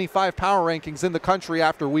top 25 power rankings in the country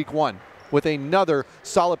after week 1, with another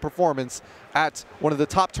solid performance at one of the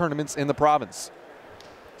top tournaments in the province.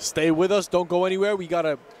 Stay with us. Don't go anywhere. We got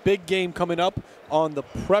a big game coming up on the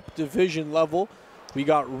prep division level. We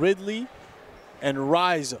got Ridley and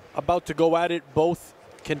Rise about to go at it, both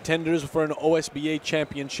contenders for an OSBA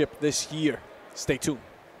championship this year. Stay tuned.